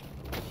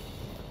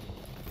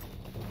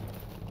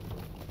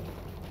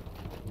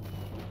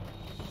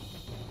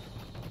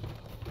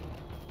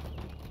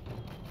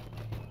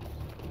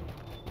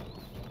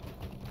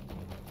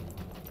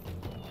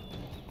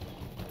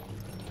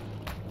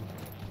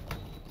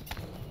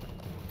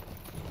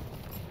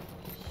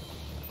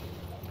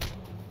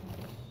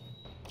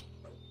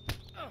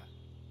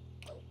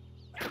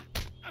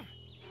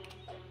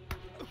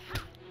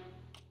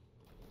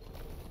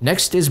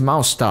 Next is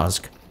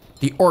Maustazg.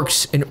 The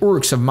orcs and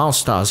urks of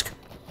Maustazg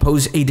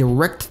pose a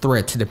direct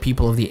threat to the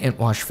people of the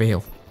Entwash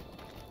Vale.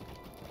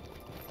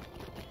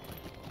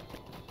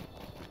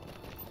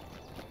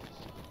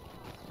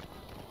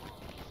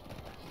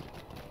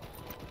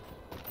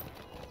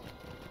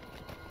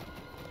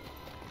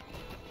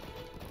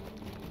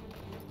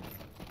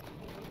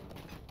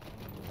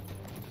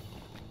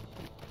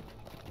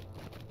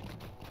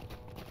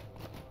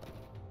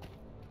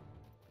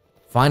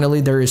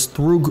 Finally, there is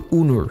Thrug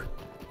Unur.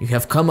 You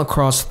have come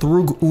across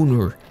Thrug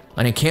Unur,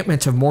 an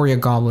encampment of Moria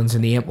goblins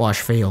in the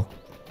Entwash Vale.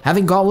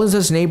 Having goblins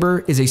as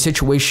neighbor is a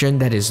situation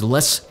that is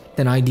less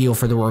than ideal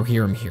for the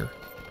Rohirrim here.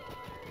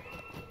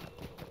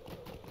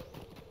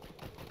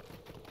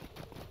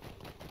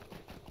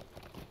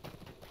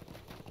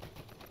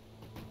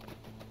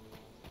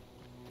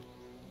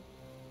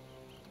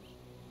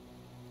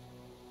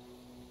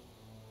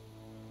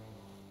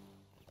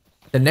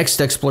 The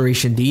next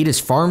exploration deed is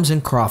Farms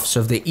and Crofts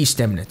of the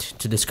Eastemnet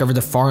to discover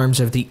the farms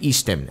of the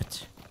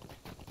Eastemnet.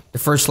 The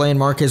first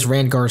landmark is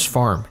Randgar's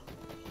farm.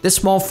 This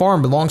small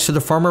farm belongs to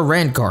the farmer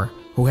Randgar,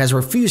 who has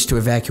refused to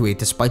evacuate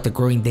despite the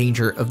growing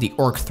danger of the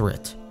orc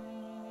threat.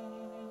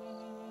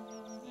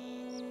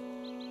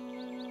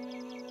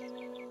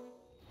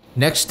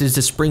 Next is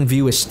the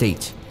Springview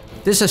Estate.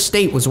 This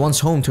estate was once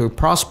home to a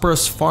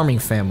prosperous farming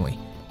family,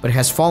 but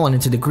has fallen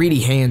into the greedy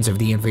hands of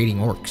the invading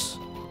orcs.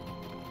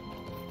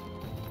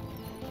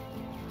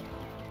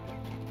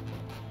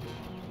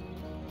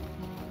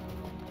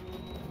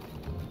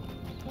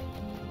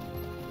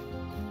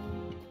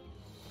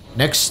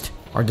 Next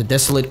are the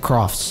desolate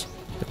Crofts.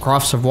 The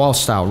Crofts of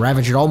Wallstyle,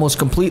 ravaged almost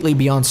completely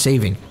beyond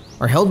saving,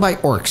 are held by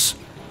orcs,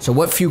 so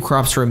what few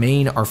crops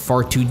remain are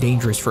far too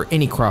dangerous for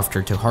any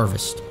crofter to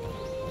harvest.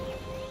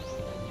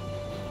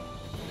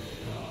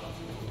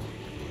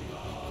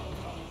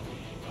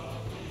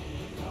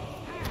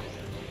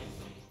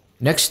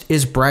 Next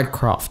is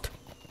Bradcroft.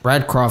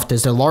 Bradcroft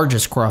is the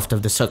largest croft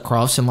of the Sut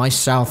Crofts and lies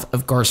south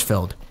of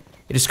Garsfeld.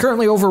 It is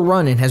currently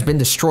overrun and has been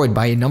destroyed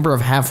by a number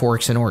of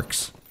half-orcs and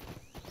orcs.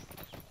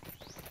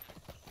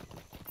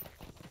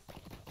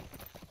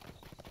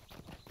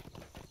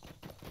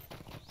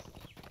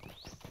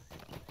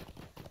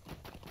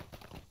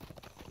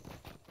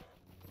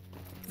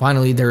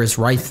 Finally, there is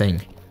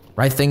Rything.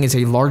 Rything is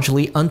a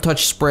largely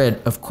untouched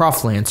spread of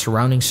croftland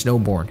surrounding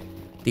Snowborn.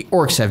 The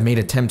orcs have made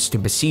attempts to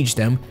besiege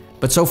them,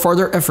 but so far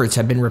their efforts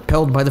have been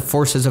repelled by the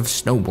forces of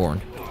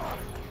Snowborn.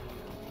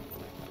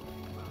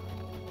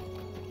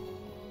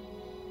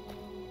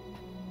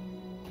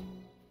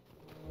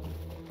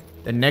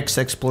 The next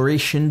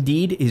exploration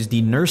deed is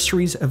the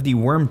Nurseries of the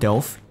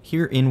Wyrmdelf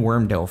here in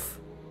Wyrmdelf.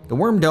 The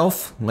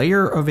Wyrmdelf,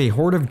 lair of a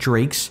horde of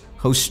drakes,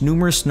 hosts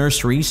numerous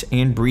nurseries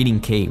and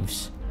breeding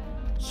caves.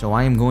 So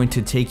I am going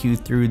to take you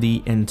through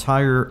the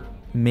entire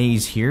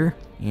maze here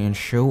and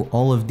show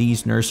all of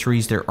these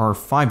nurseries. There are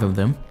 5 of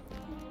them.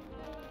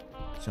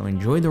 So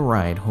enjoy the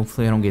ride.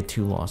 Hopefully I don't get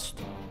too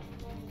lost.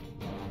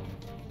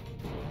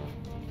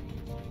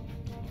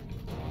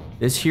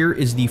 This here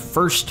is the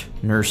first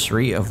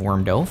nursery of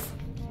Wyrmdelf.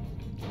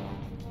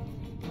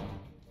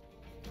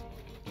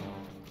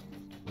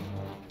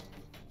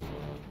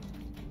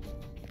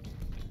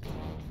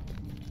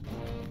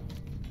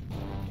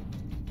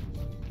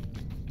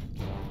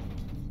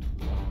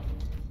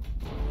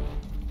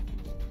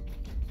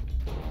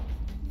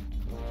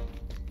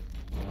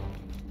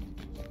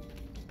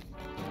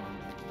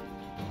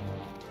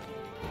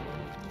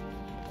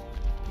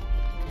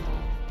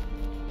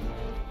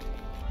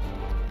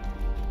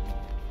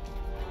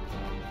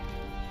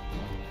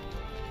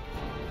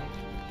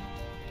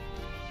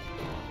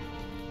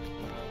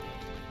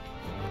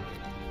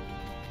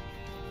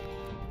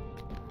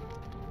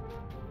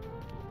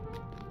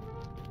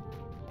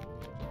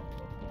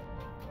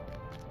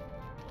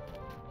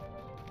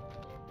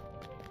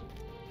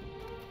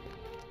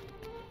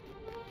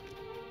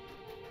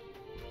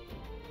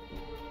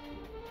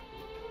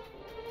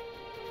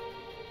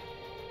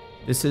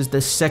 This is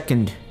the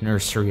second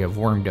nursery of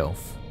Wyrmdelf.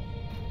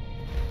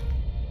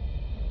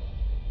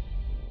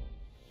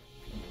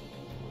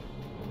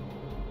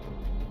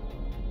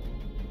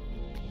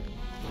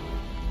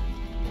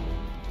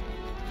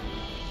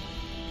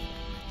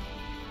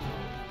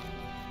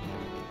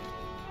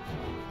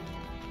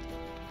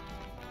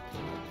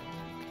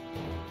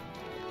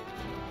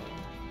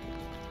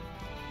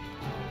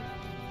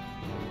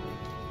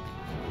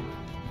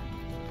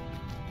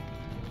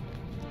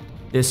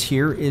 This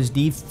here is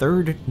the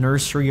third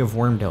nursery of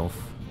Wyrmdelf.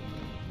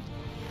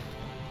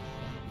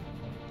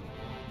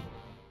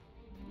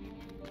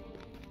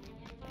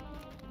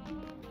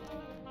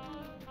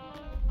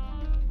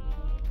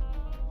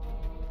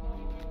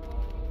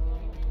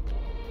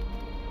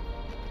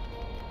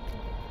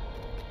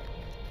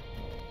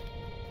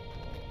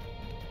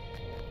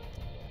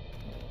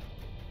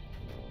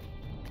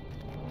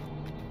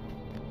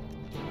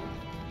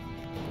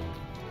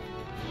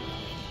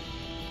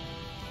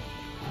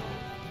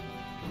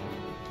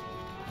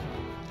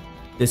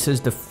 This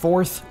is the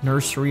fourth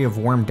nursery of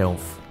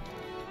Wyrmdelf.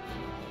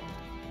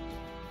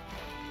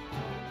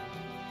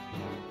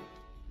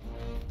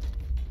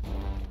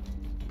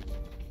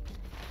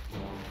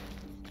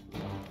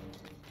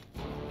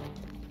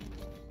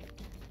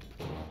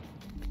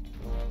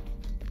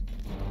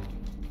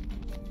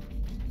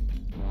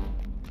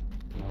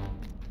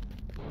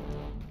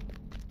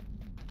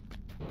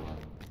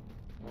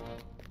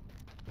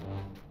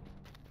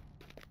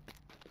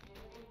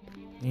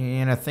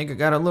 And I think I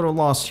got a little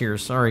lost here,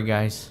 sorry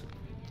guys.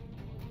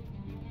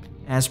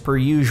 As per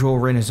usual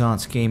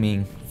Renaissance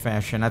gaming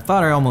fashion, I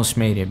thought I almost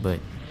made it,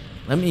 but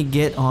let me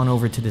get on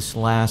over to this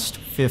last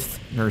fifth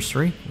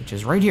nursery, which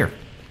is right here.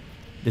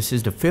 This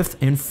is the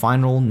fifth and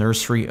final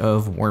nursery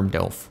of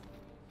Wyrmdelf.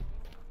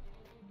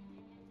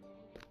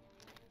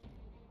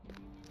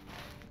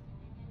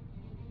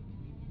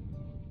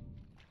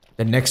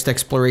 The next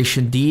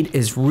exploration deed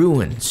is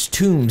ruins,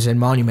 tombs, and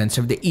monuments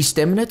of the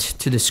Eastemnet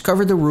to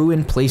discover the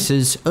ruined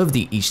places of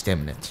the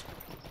Eastemnet.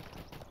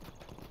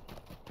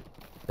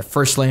 The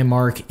first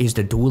landmark is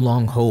the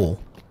Dwulong Hole.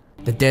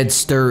 The dead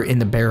stir in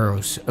the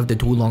barrows of the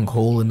Dwulong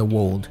Hole in the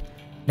wold.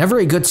 Never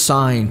a good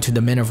sign to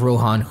the men of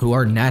Rohan who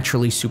are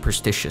naturally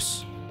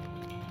superstitious.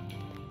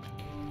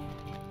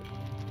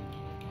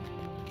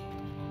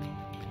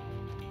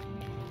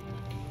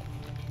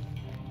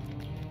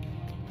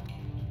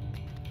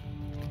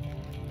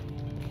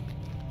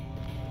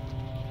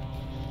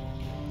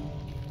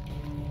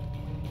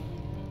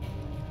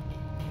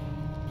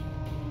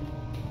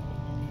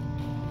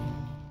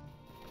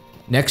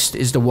 Next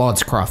is the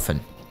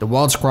Waldskrofen. The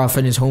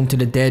Waldskrofen is home to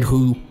the dead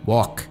who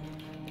walk,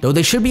 though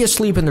they should be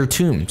asleep in their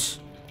tombs.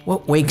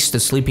 What wakes the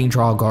sleeping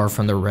J.R.R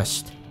from their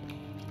rest?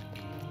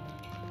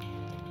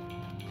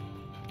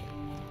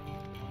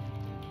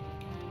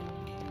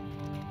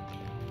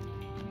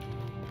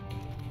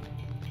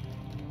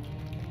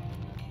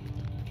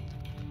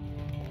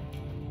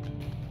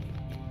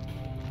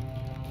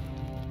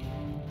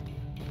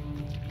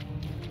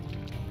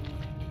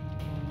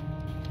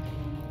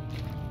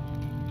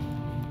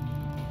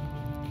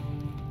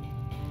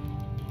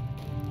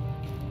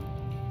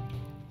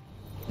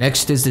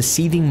 Next is the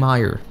Seething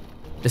Mire.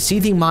 The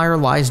Seething Mire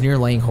lies near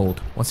Langhold,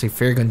 once a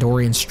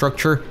Fangorn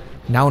structure,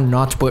 now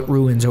naught but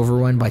ruins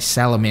overrun by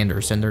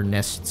salamanders and their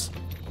nests.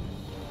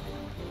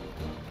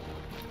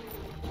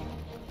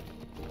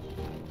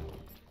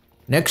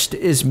 Next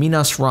is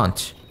Minas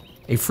Rant.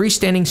 A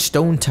freestanding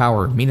stone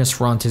tower, Minas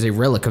Rant is a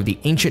relic of the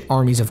ancient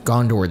armies of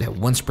Gondor that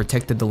once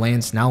protected the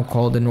lands now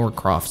called the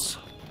Crofts.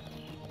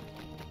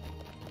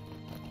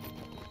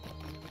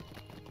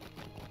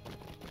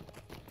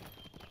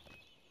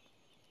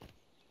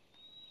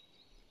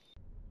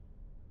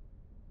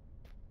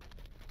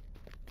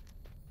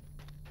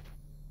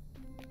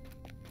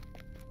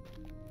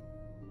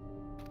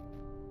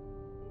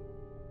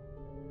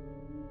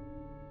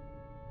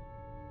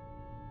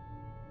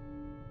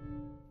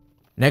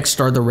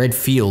 Next are the Red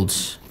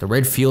Fields. The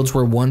Red Fields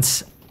were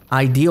once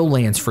ideal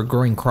lands for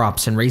growing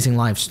crops and raising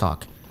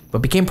livestock,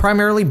 but became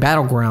primarily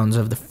battlegrounds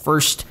of the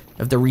first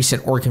of the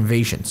recent orc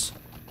invasions.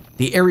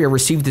 The area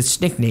received its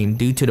nickname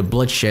due to the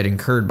bloodshed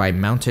incurred by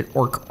mounted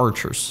orc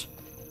archers.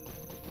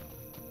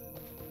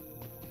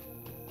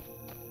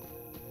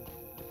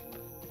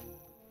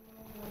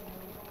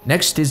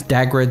 Next is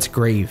Dagred's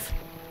grave.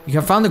 You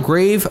can find the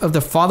grave of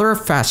the father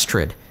of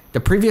Fastred,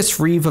 the previous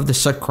reeve of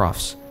the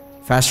Crofts.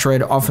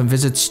 Fastred often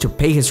visits to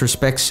pay his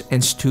respects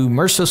and to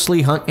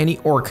mercilessly hunt any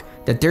orc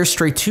that dares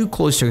stray too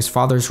close to his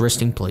father's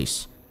resting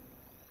place.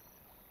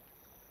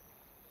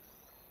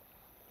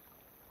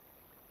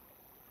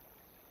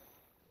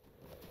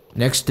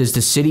 Next is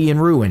the City in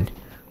Ruin,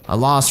 a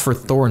loss for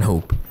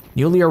Thornhope,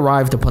 newly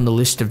arrived upon the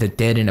list of the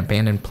dead and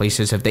abandoned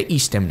places of the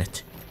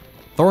Eastemnet.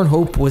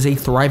 Thornhope was a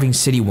thriving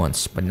city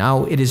once, but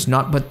now it is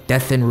naught but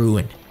death and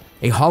ruin,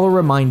 a hollow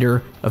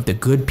reminder of the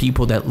good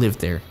people that lived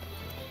there.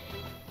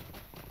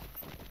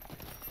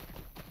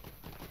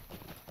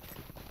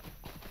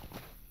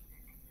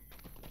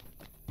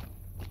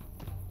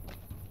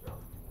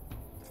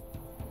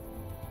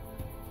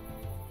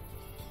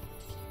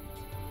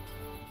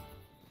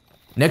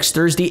 Next,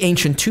 there's the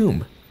Ancient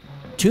Tomb.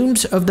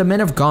 Tombs of the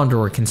Men of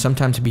Gondor can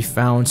sometimes be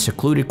found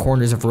secluded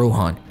corners of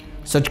Rohan.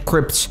 Such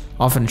crypts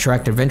often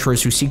attract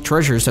adventurers who seek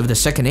treasures of the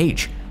Second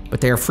Age,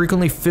 but they are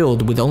frequently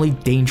filled with only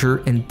danger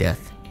and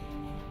death.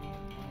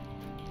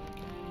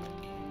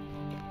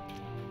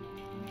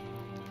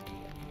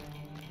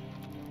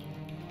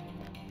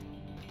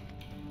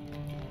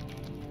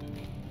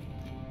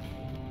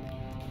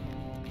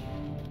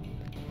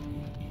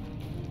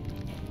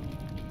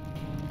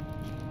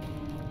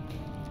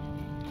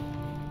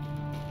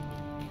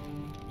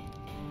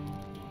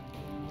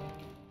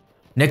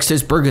 Next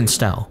is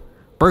Byrgenstow.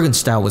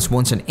 Byrgenstow was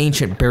once an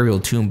ancient burial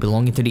tomb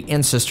belonging to the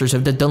ancestors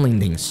of the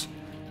Dunlendings.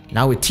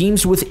 Now it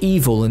teems with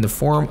evil in the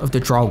form of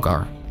the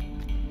Draugr.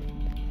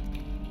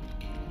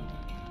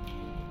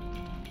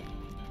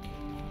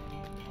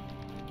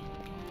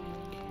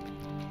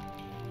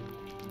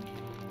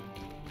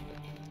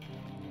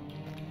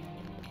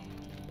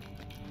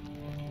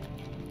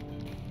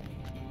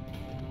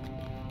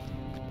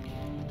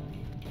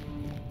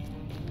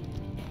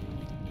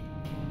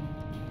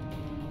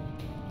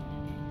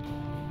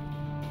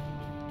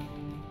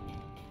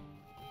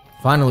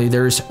 Finally,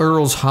 there is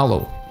Earl's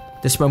Hollow.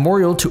 This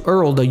memorial to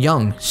Earl the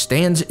Young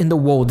stands in the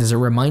wold as a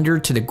reminder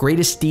to the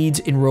greatest deeds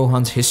in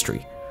Rohan's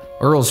history.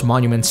 Earl's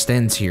monument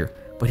stands here,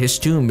 but his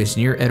tomb is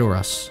near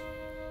Edoras.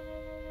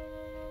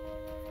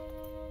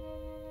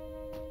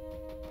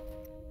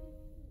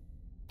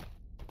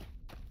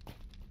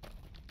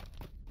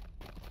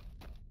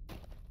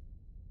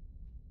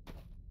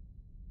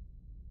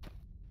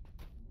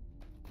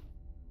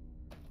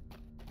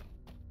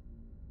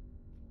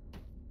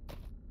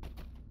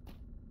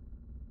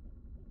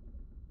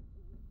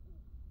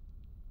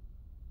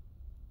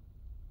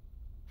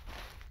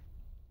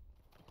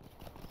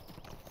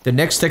 The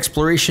next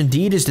exploration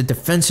deed is the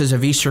defenses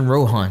of Eastern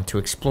Rohan to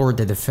explore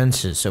the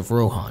defenses of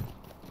Rohan.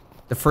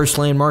 The first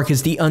landmark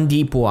is the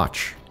Undeep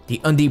Watch. The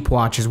Undeep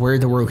Watch is where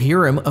the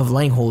Rohirrim of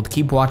Langhold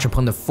keep watch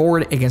upon the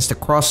ford against the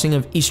crossing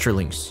of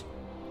Easterlings.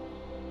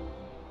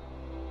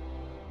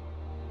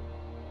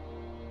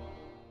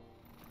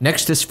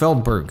 Next is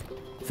Feldberg.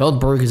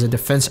 Feldberg is a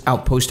defense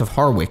outpost of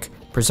Harwick,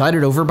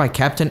 presided over by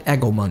Captain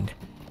Egelmund.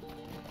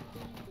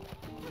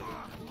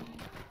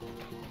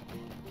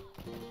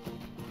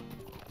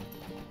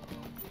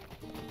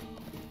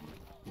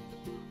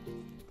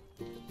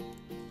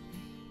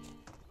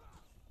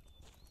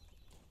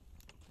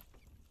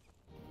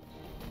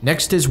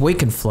 Next is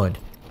Wakenflood.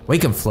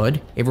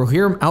 Wakenflood, a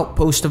Rohirrim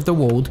outpost of the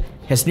Wold,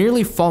 has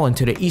nearly fallen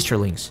to the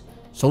Easterlings.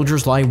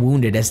 Soldiers lie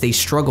wounded as they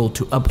struggle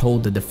to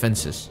uphold the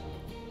defenses.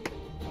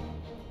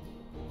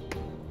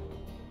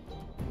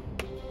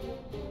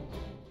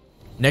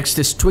 Next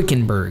is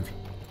Twickenberg.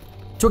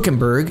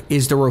 Twickenberg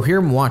is the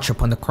Rohirrim watch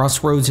upon the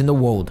crossroads in the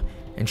Wold,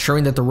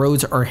 ensuring that the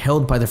roads are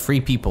held by the free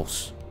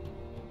peoples.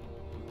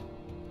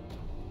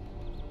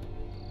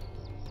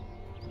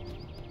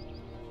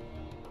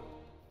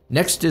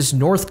 Next is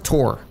North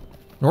Tor.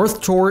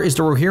 North Tor is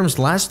the Rohirrim's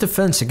last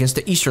defense against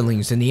the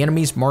Easterlings in the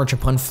enemy's march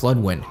upon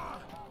Floodwind.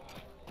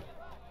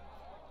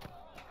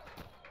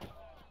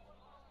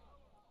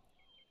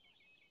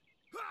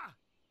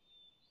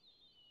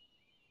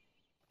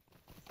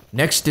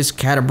 Next is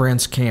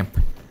Catabrand's camp.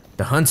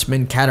 The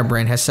huntsman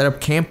Catabrand has set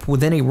up camp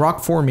within a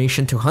rock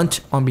formation to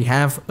hunt on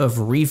behalf of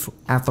Reef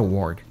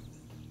Athelward.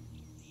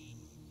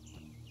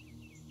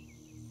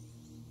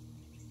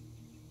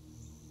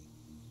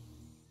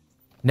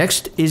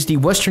 Next is the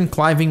Western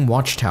Cliving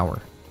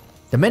Watchtower.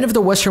 The men of the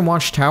Western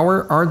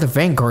Watchtower are the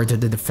vanguards of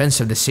the defense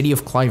of the city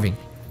of Cliving.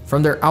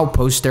 From their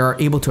outposts, they are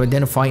able to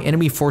identify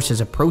enemy forces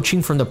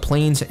approaching from the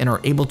plains and are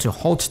able to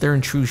halt their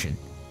intrusion.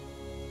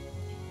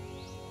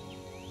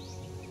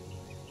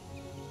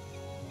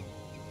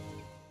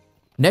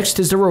 Next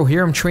is the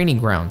Rohirrim training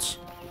grounds.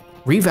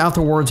 Reeve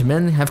Athelward's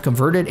men have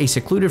converted a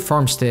secluded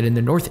farmstead in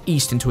the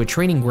northeast into a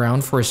training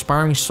ground for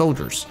aspiring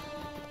soldiers.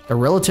 The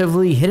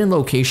relatively hidden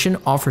location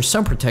offers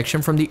some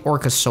protection from the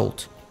orc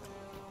assault.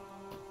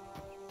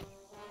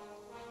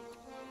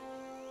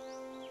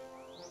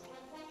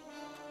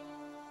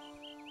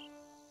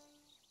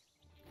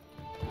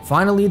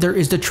 Finally, there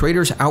is the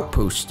Traders'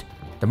 Outpost.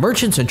 The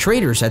merchants and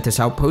traders at this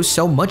outpost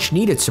sell much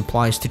needed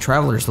supplies to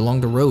travelers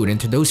along the road and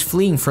to those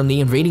fleeing from the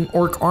invading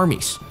orc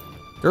armies.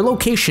 Their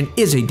location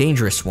is a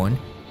dangerous one,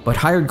 but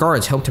hired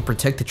guards help to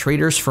protect the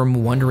traders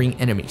from wandering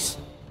enemies.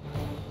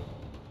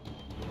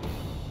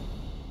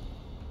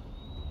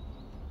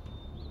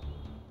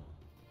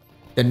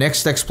 The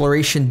next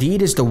exploration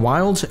deed is the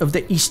wilds of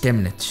the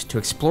Eastemnet, to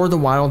explore the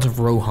wilds of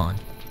Rohan.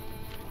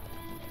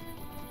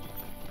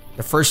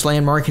 The first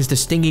landmark is the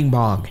Stinging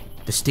Bog.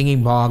 The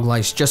Stinging Bog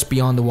lies just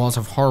beyond the walls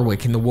of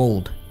Harwick in the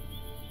Wold.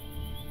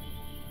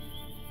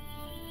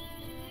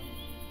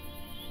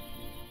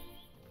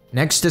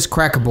 Next is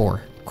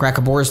Krakabor.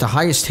 Krakabor is the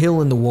highest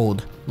hill in the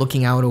Wold,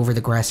 looking out over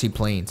the grassy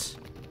plains.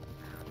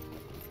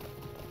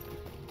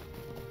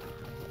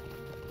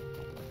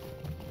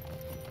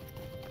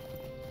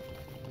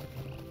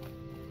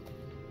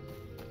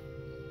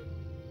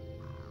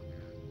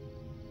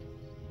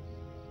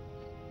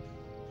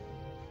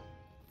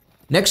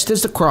 Next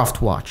is the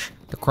Croft Watch.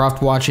 The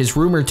Croft Watch is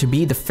rumored to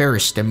be the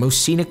fairest and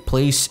most scenic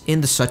place in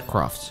the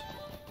Sutcrofts.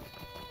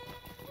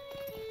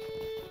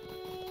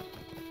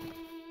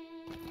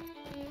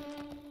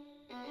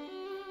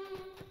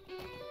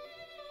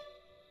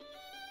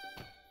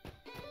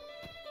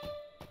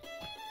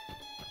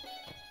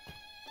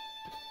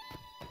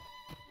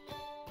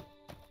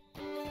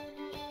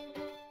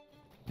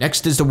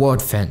 Next is the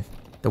Wadfen.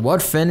 The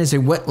Wadfen is a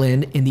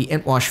wetland in the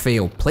Entwash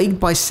Vale, plagued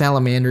by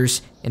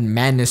salamanders and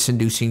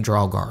madness-inducing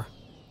Draugr.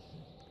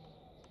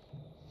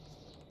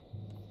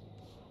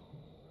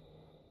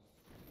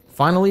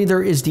 Finally,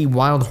 there is the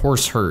Wild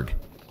Horse Herd.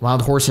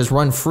 Wild Horse has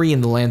run free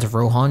in the lands of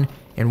Rohan,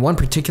 and one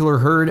particular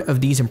herd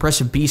of these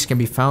impressive beasts can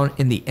be found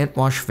in the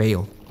Entwash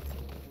Vale.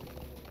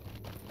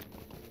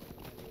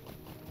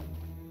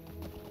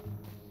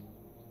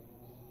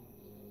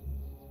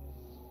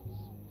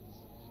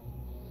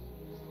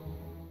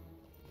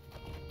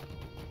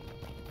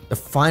 The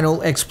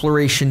final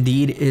exploration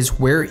deed is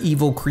where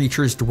evil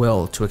creatures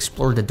dwell, to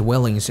explore the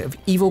dwellings of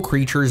evil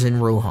creatures in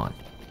Rohan.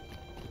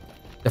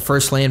 The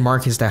first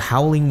landmark is the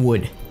Howling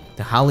Wood.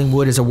 The Howling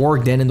Wood is a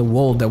warg den in the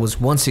wold that was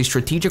once a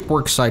strategic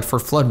work site for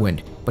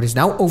Floodwind, but is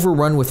now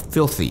overrun with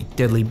filthy,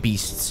 deadly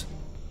beasts.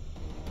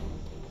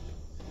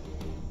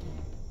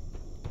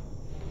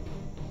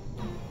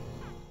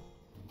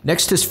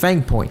 Next is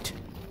Fang Point.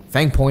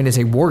 Fang Point is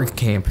a warg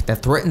camp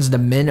that threatens the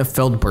men of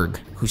Feldberg,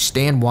 who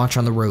stand watch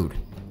on the road.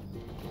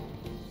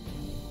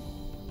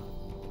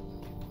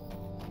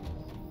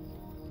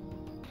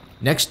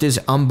 Next is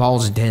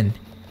Umbal's Den.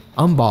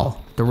 Umbal,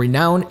 the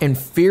renowned and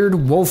feared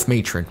wolf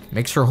matron,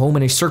 makes her home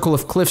in a circle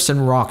of cliffs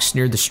and rocks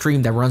near the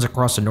stream that runs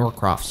across the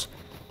Norcrofts.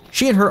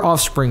 She and her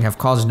offspring have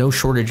caused no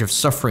shortage of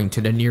suffering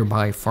to the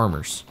nearby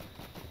farmers.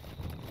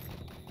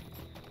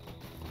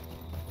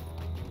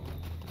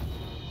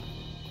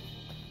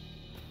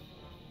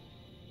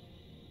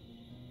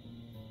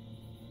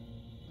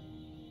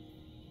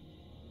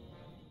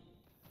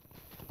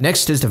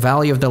 Next is the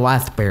Valley of the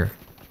Lathbear.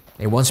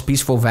 A once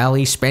peaceful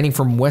valley spanning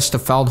from west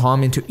of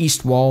Faldham into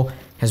East Wall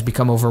has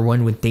become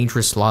overrun with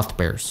dangerous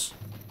Lothbears.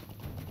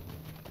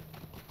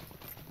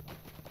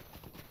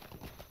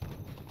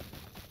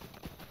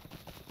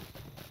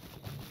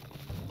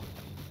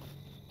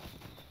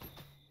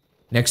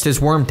 Next is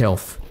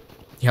Wyrmdelf.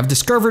 You have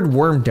discovered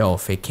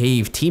Wyrmdelf, a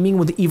cave teeming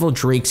with evil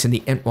drakes in the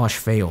Entwash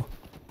Vale.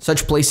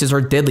 Such places are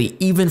deadly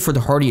even for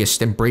the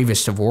hardiest and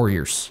bravest of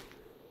warriors.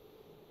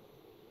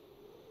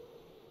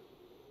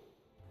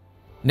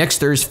 Next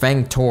there is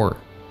Fangtor.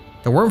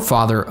 The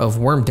Wormfather of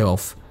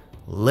Wyrmdelf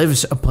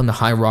lives upon the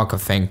high rock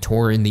of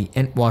Fangtor in the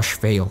Entwash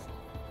Vale.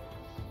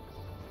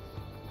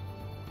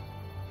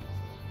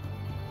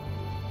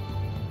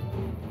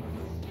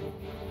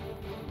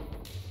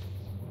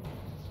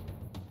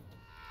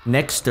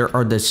 Next there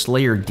are the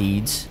Slayer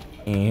deeds,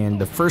 and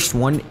the first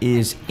one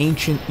is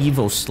Ancient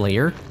Evil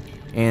Slayer,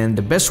 and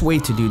the best way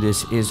to do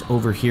this is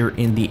over here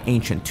in the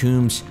Ancient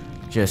Tombs,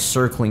 just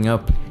circling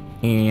up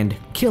and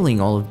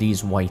killing all of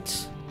these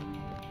wights.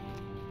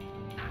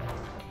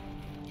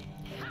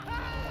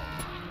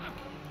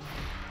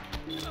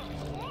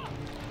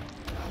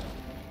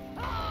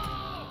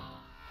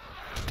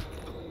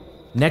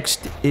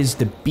 Next is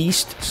the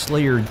Beast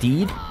Slayer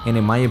deed, and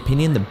in my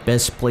opinion the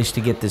best place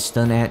to get this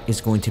done at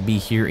is going to be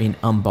here in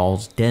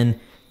Umbal's Den.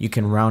 You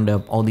can round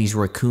up all these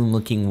raccoon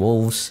looking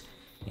wolves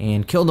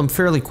and kill them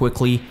fairly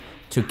quickly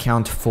to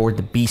count for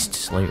the Beast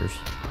Slayers.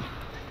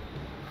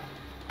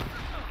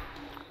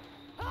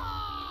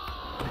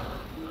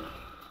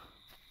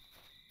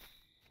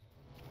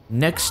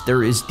 Next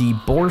there is the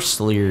Boar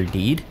Slayer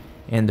deed.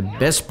 And the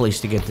best place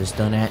to get this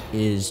done at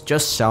is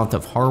just south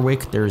of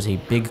Harwick. There's a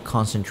big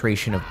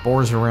concentration of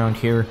boars around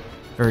here.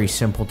 Very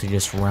simple to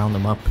just round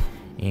them up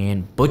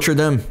and butcher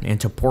them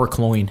into pork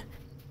loin.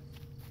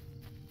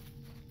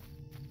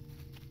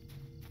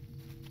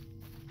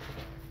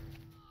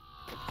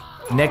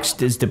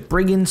 Next is the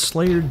Brigand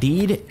Slayer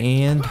deed,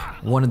 and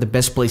one of the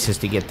best places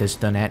to get this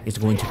done at is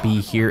going to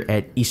be here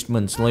at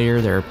Eastman's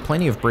Lair. There are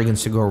plenty of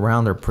brigands to go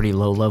around. They're pretty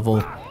low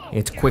level.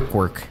 It's quick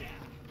work.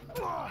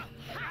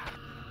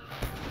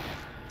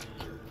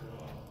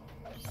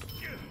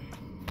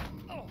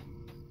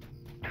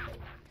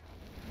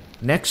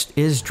 Next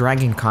is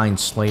Dragonkind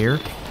Slayer,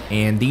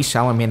 and these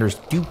salamanders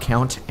do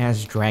count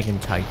as dragon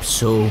types,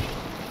 so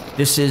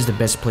this is the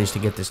best place to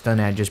get this done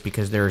at just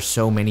because there are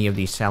so many of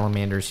these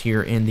salamanders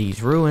here in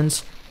these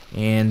ruins,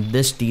 and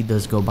this deed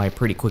does go by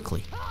pretty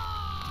quickly.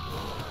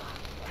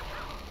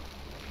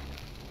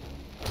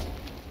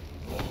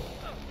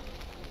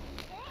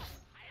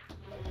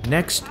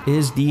 Next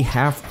is the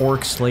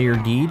Half-Orc Slayer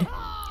deed,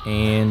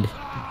 and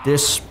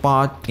this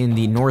spot in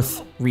the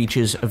north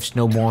reaches of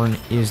Snowborn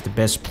is the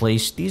best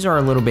place. These are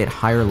a little bit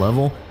higher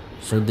level,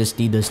 so this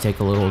deed does take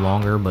a little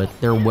longer, but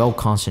they're well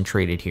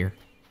concentrated here.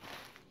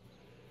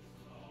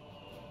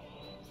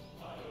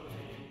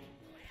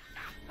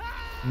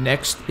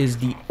 Next is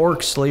the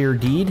Orc Slayer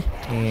deed,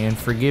 and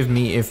forgive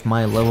me if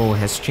my level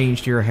has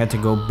changed here. I had to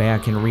go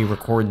back and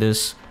re-record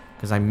this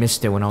because I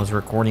missed it when I was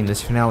recording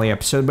this finale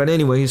episode, but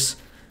anyways,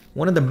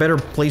 One of the better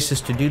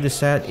places to do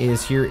this at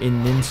is here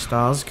in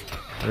Ninstazg.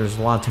 There's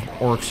lots of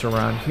orcs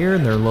around here,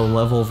 and they're low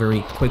level,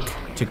 very quick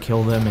to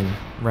kill them and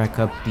rack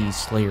up these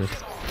slayers.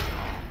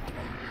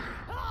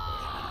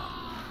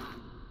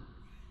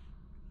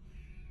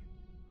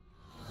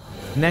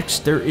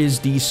 Next, there is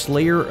the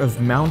Slayer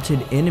of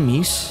Mounted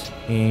Enemies,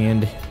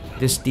 and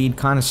this deed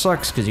kind of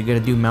sucks because you got to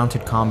do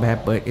mounted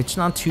combat, but it's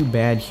not too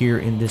bad here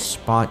in this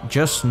spot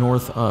just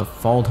north of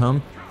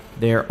Faldham.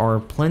 There are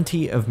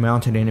plenty of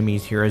mounted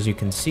enemies here, as you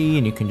can see,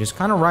 and you can just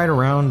kind of ride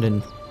around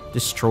and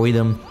destroy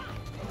them.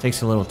 It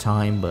takes a little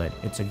time, but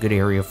it's a good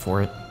area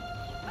for it.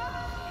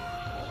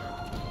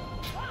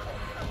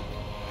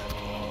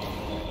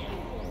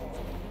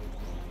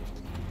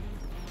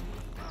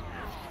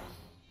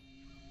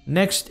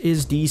 Next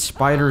is the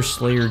Spider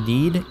Slayer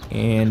deed,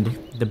 and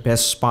the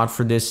best spot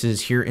for this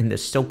is here in the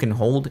Silken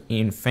Hold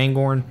in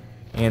Fangorn.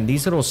 And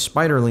these little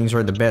spiderlings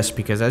are the best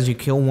because as you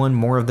kill one,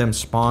 more of them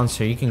spawn,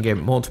 so you can get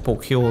multiple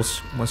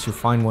kills once you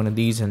find one of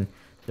these, and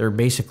they're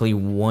basically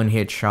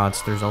one-hit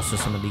shots. There's also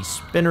some of these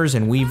spinners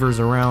and weavers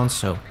around,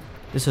 so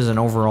this is an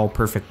overall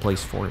perfect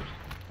place for it.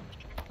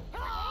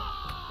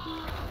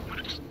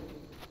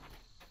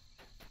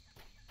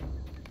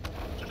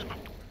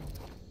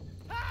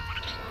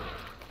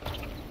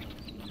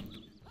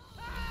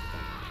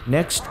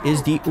 Next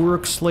is the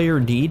Uruk Slayer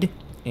deed,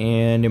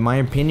 and in my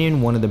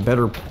opinion, one of the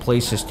better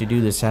places to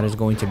do this at is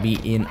going to be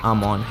in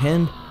Amon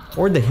Hen,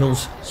 or the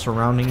hills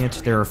surrounding it.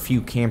 There are a few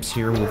camps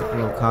here with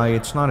Uruk-hai.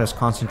 It's not as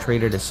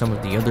concentrated as some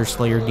of the other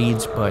Slayer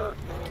deeds, but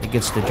it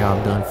gets the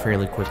job done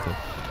fairly quickly.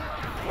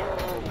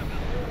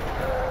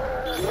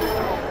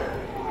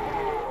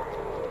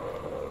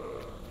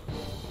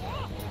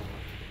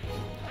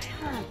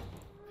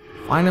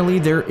 Finally,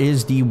 there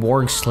is the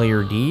Warg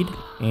Slayer deed,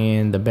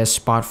 and the best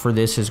spot for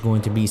this is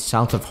going to be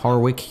south of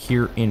Harwick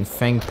here in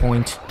Fang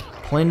Point.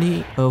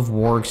 Plenty of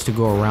wargs to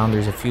go around.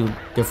 There's a few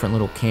different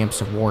little camps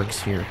of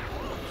wargs here,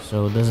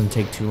 so it doesn't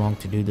take too long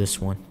to do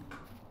this one.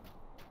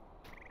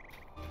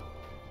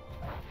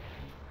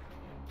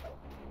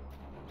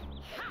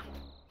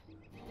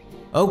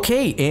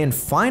 Okay, and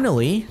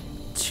finally,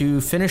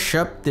 to finish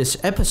up this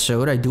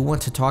episode, I do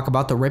want to talk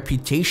about the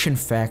reputation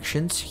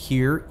factions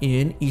here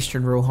in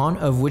Eastern Rohan,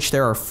 of which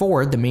there are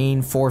 4, the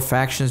main 4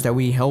 factions that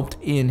we helped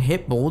in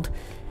Hitbold.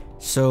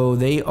 So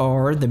they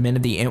are the Men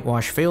of the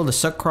Entwash Vale, the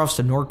Suckcrofts,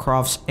 the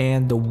Nordcrofts,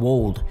 and the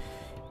Wold.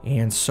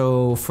 And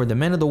so for the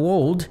Men of the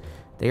Wold,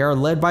 they are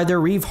led by their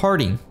Reeve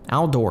Harding,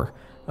 Aldor,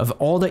 of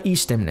all the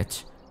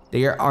Eastemnet.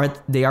 They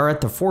are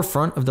at the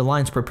forefront of the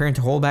lines preparing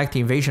to hold back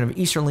the invasion of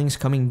Easterlings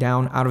coming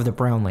down out of the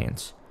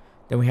Brownlands.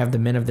 Then we have the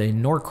Men of the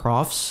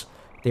Nordcrofts.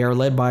 They are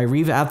led by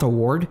Reeve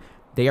Athelward.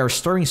 They are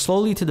stirring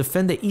slowly to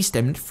defend the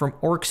Eastemnet from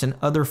orcs and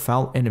other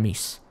foul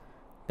enemies.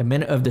 The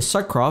Men of the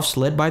Suckcrofts,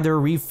 led by their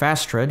Reeve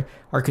Fastred,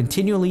 are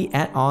continually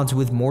at odds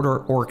with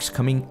Mordor orcs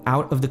coming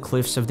out of the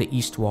cliffs of the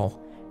East Wall.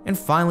 And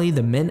finally,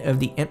 the Men of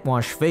the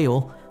Entwash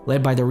Vale,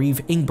 led by the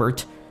Reeve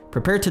Ingbert,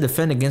 prepare to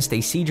defend against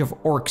a siege of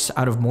orcs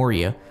out of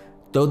Moria,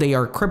 though they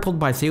are crippled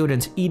by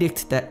Theoden's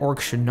edict that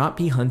orcs should not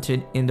be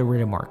hunted in the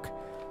Riddermark.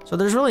 So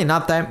there's really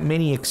not that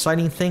many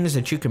exciting things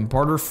that you can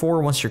barter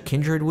for once you're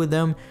kindred with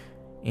them,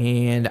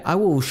 and I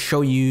will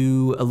show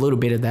you a little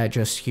bit of that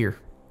just here.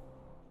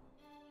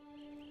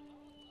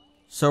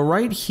 So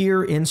right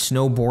here in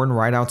Snowbourn,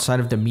 right outside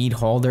of the Mead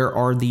Hall, there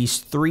are these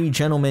 3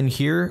 gentlemen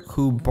here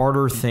who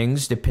barter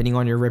things depending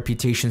on your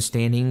reputation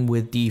standing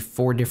with the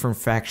 4 different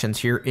factions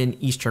here in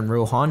Eastern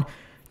Rohan.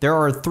 There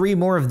are 3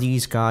 more of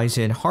these guys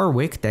in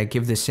Harwick that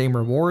give the same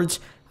rewards.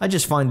 I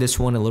just find this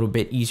one a little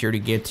bit easier to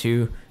get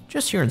to,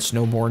 just here in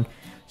Snowbourn.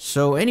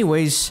 So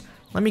anyways,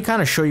 let me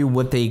kind of show you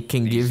what they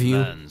can give you.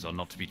 These lands are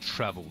not to be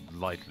traveled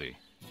lightly.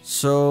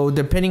 So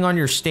depending on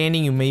your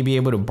standing, you may be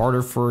able to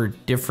barter for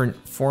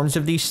different forms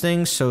of these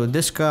things. So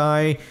this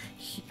guy,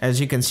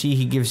 as you can see,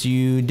 he gives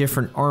you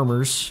different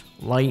armors,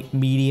 light,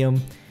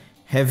 medium,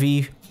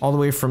 heavy, all the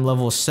way from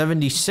level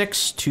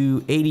 76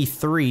 to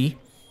 83.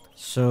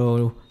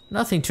 So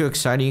nothing too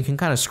exciting. You can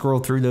kind of scroll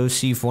through those,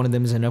 see if one of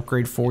them is an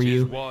upgrade for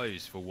you. It is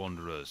wise for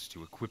wanderers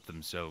to equip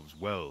themselves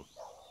well.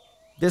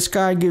 This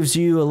guy gives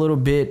you a little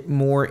bit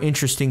more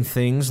interesting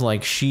things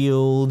like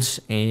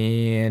shields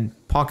and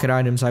pocket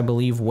items, I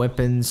believe,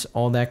 weapons,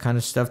 all that kind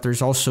of stuff.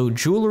 There's also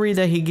jewelry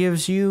that he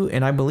gives you,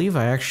 and I believe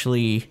I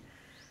actually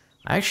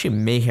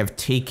may have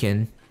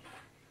taken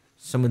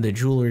some of the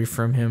jewelry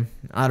from him.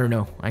 I don't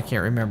know. I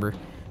can't remember.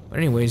 But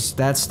anyways,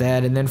 that's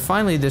that. And then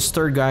finally, this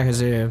third guy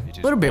has a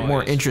little bit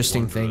more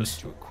interesting things.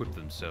 To equip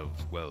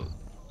themselves well.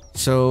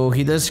 So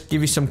he does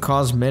give you some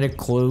cosmetic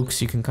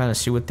cloaks. You can kind of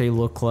see what they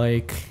look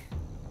like.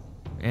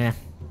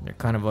 They're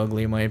kind of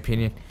ugly in my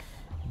opinion.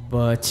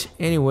 But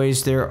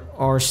anyways, there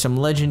are some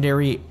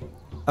legendary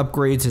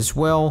upgrades as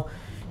well,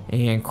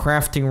 and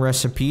crafting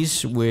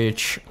recipes,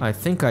 which I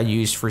think I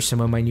used for some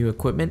of my new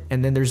equipment.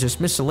 And then there's this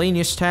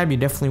miscellaneous tab. You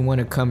definitely want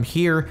to come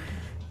here,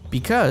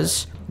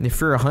 because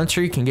if you're a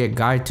hunter, you can get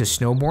Guide to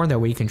Snowbourn. That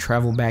way you can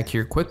travel back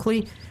here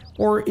quickly.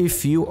 Or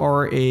if you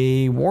are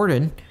a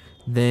warden,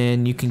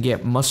 then you can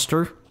get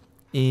Muster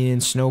in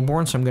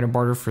Snowborn, so I'm going to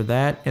barter for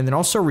that. And then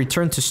also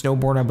Return to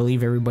Snowborn, I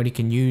believe everybody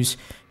can use.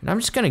 And I'm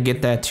just going to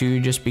get that too,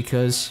 just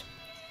because.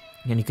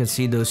 And you can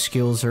see those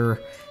skills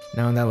are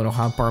now in that little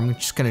hotbar. I'm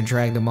just going to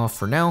drag them off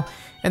for now.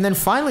 And then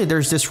finally,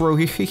 there's this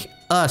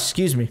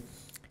excuse me.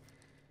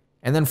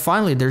 And then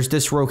finally, there's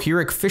this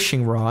Rohirrim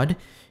fishing rod.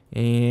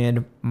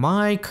 And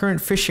my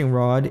current fishing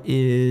rod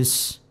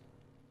is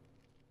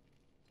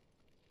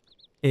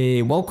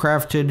a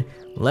well-crafted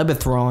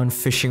Lebethron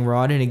fishing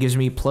rod, and it gives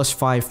me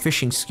 +5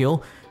 fishing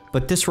skill.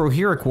 But this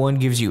Rohirrim one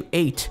gives you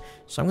 8.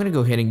 So I'm going to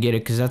go ahead and get it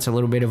because that's a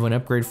little bit of an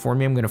upgrade for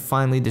me. I'm going to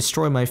finally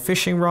destroy my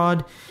fishing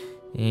rod.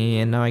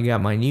 And now I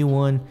got my new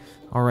one.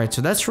 Alright,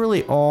 so that's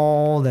really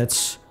all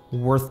that's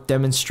worth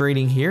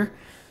demonstrating here.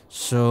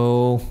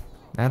 So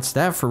that's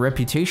that for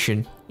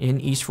reputation in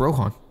East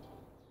Rohan.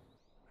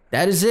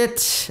 That is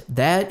it.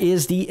 That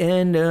is the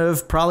end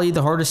of probably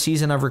the hardest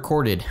season I've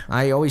recorded.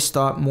 I always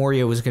thought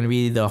Moria was going to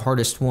be the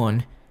hardest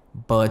one,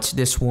 but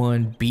this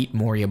one beat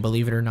Moria,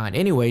 believe it or not.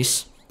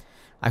 Anyways,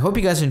 I hope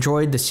you guys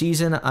enjoyed the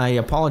season. I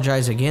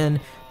apologize again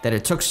that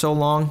it took so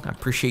long. I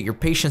appreciate your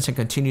patience and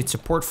continued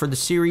support for the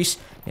series,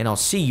 and I'll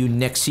see you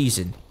next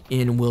season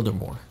in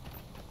Wildermore.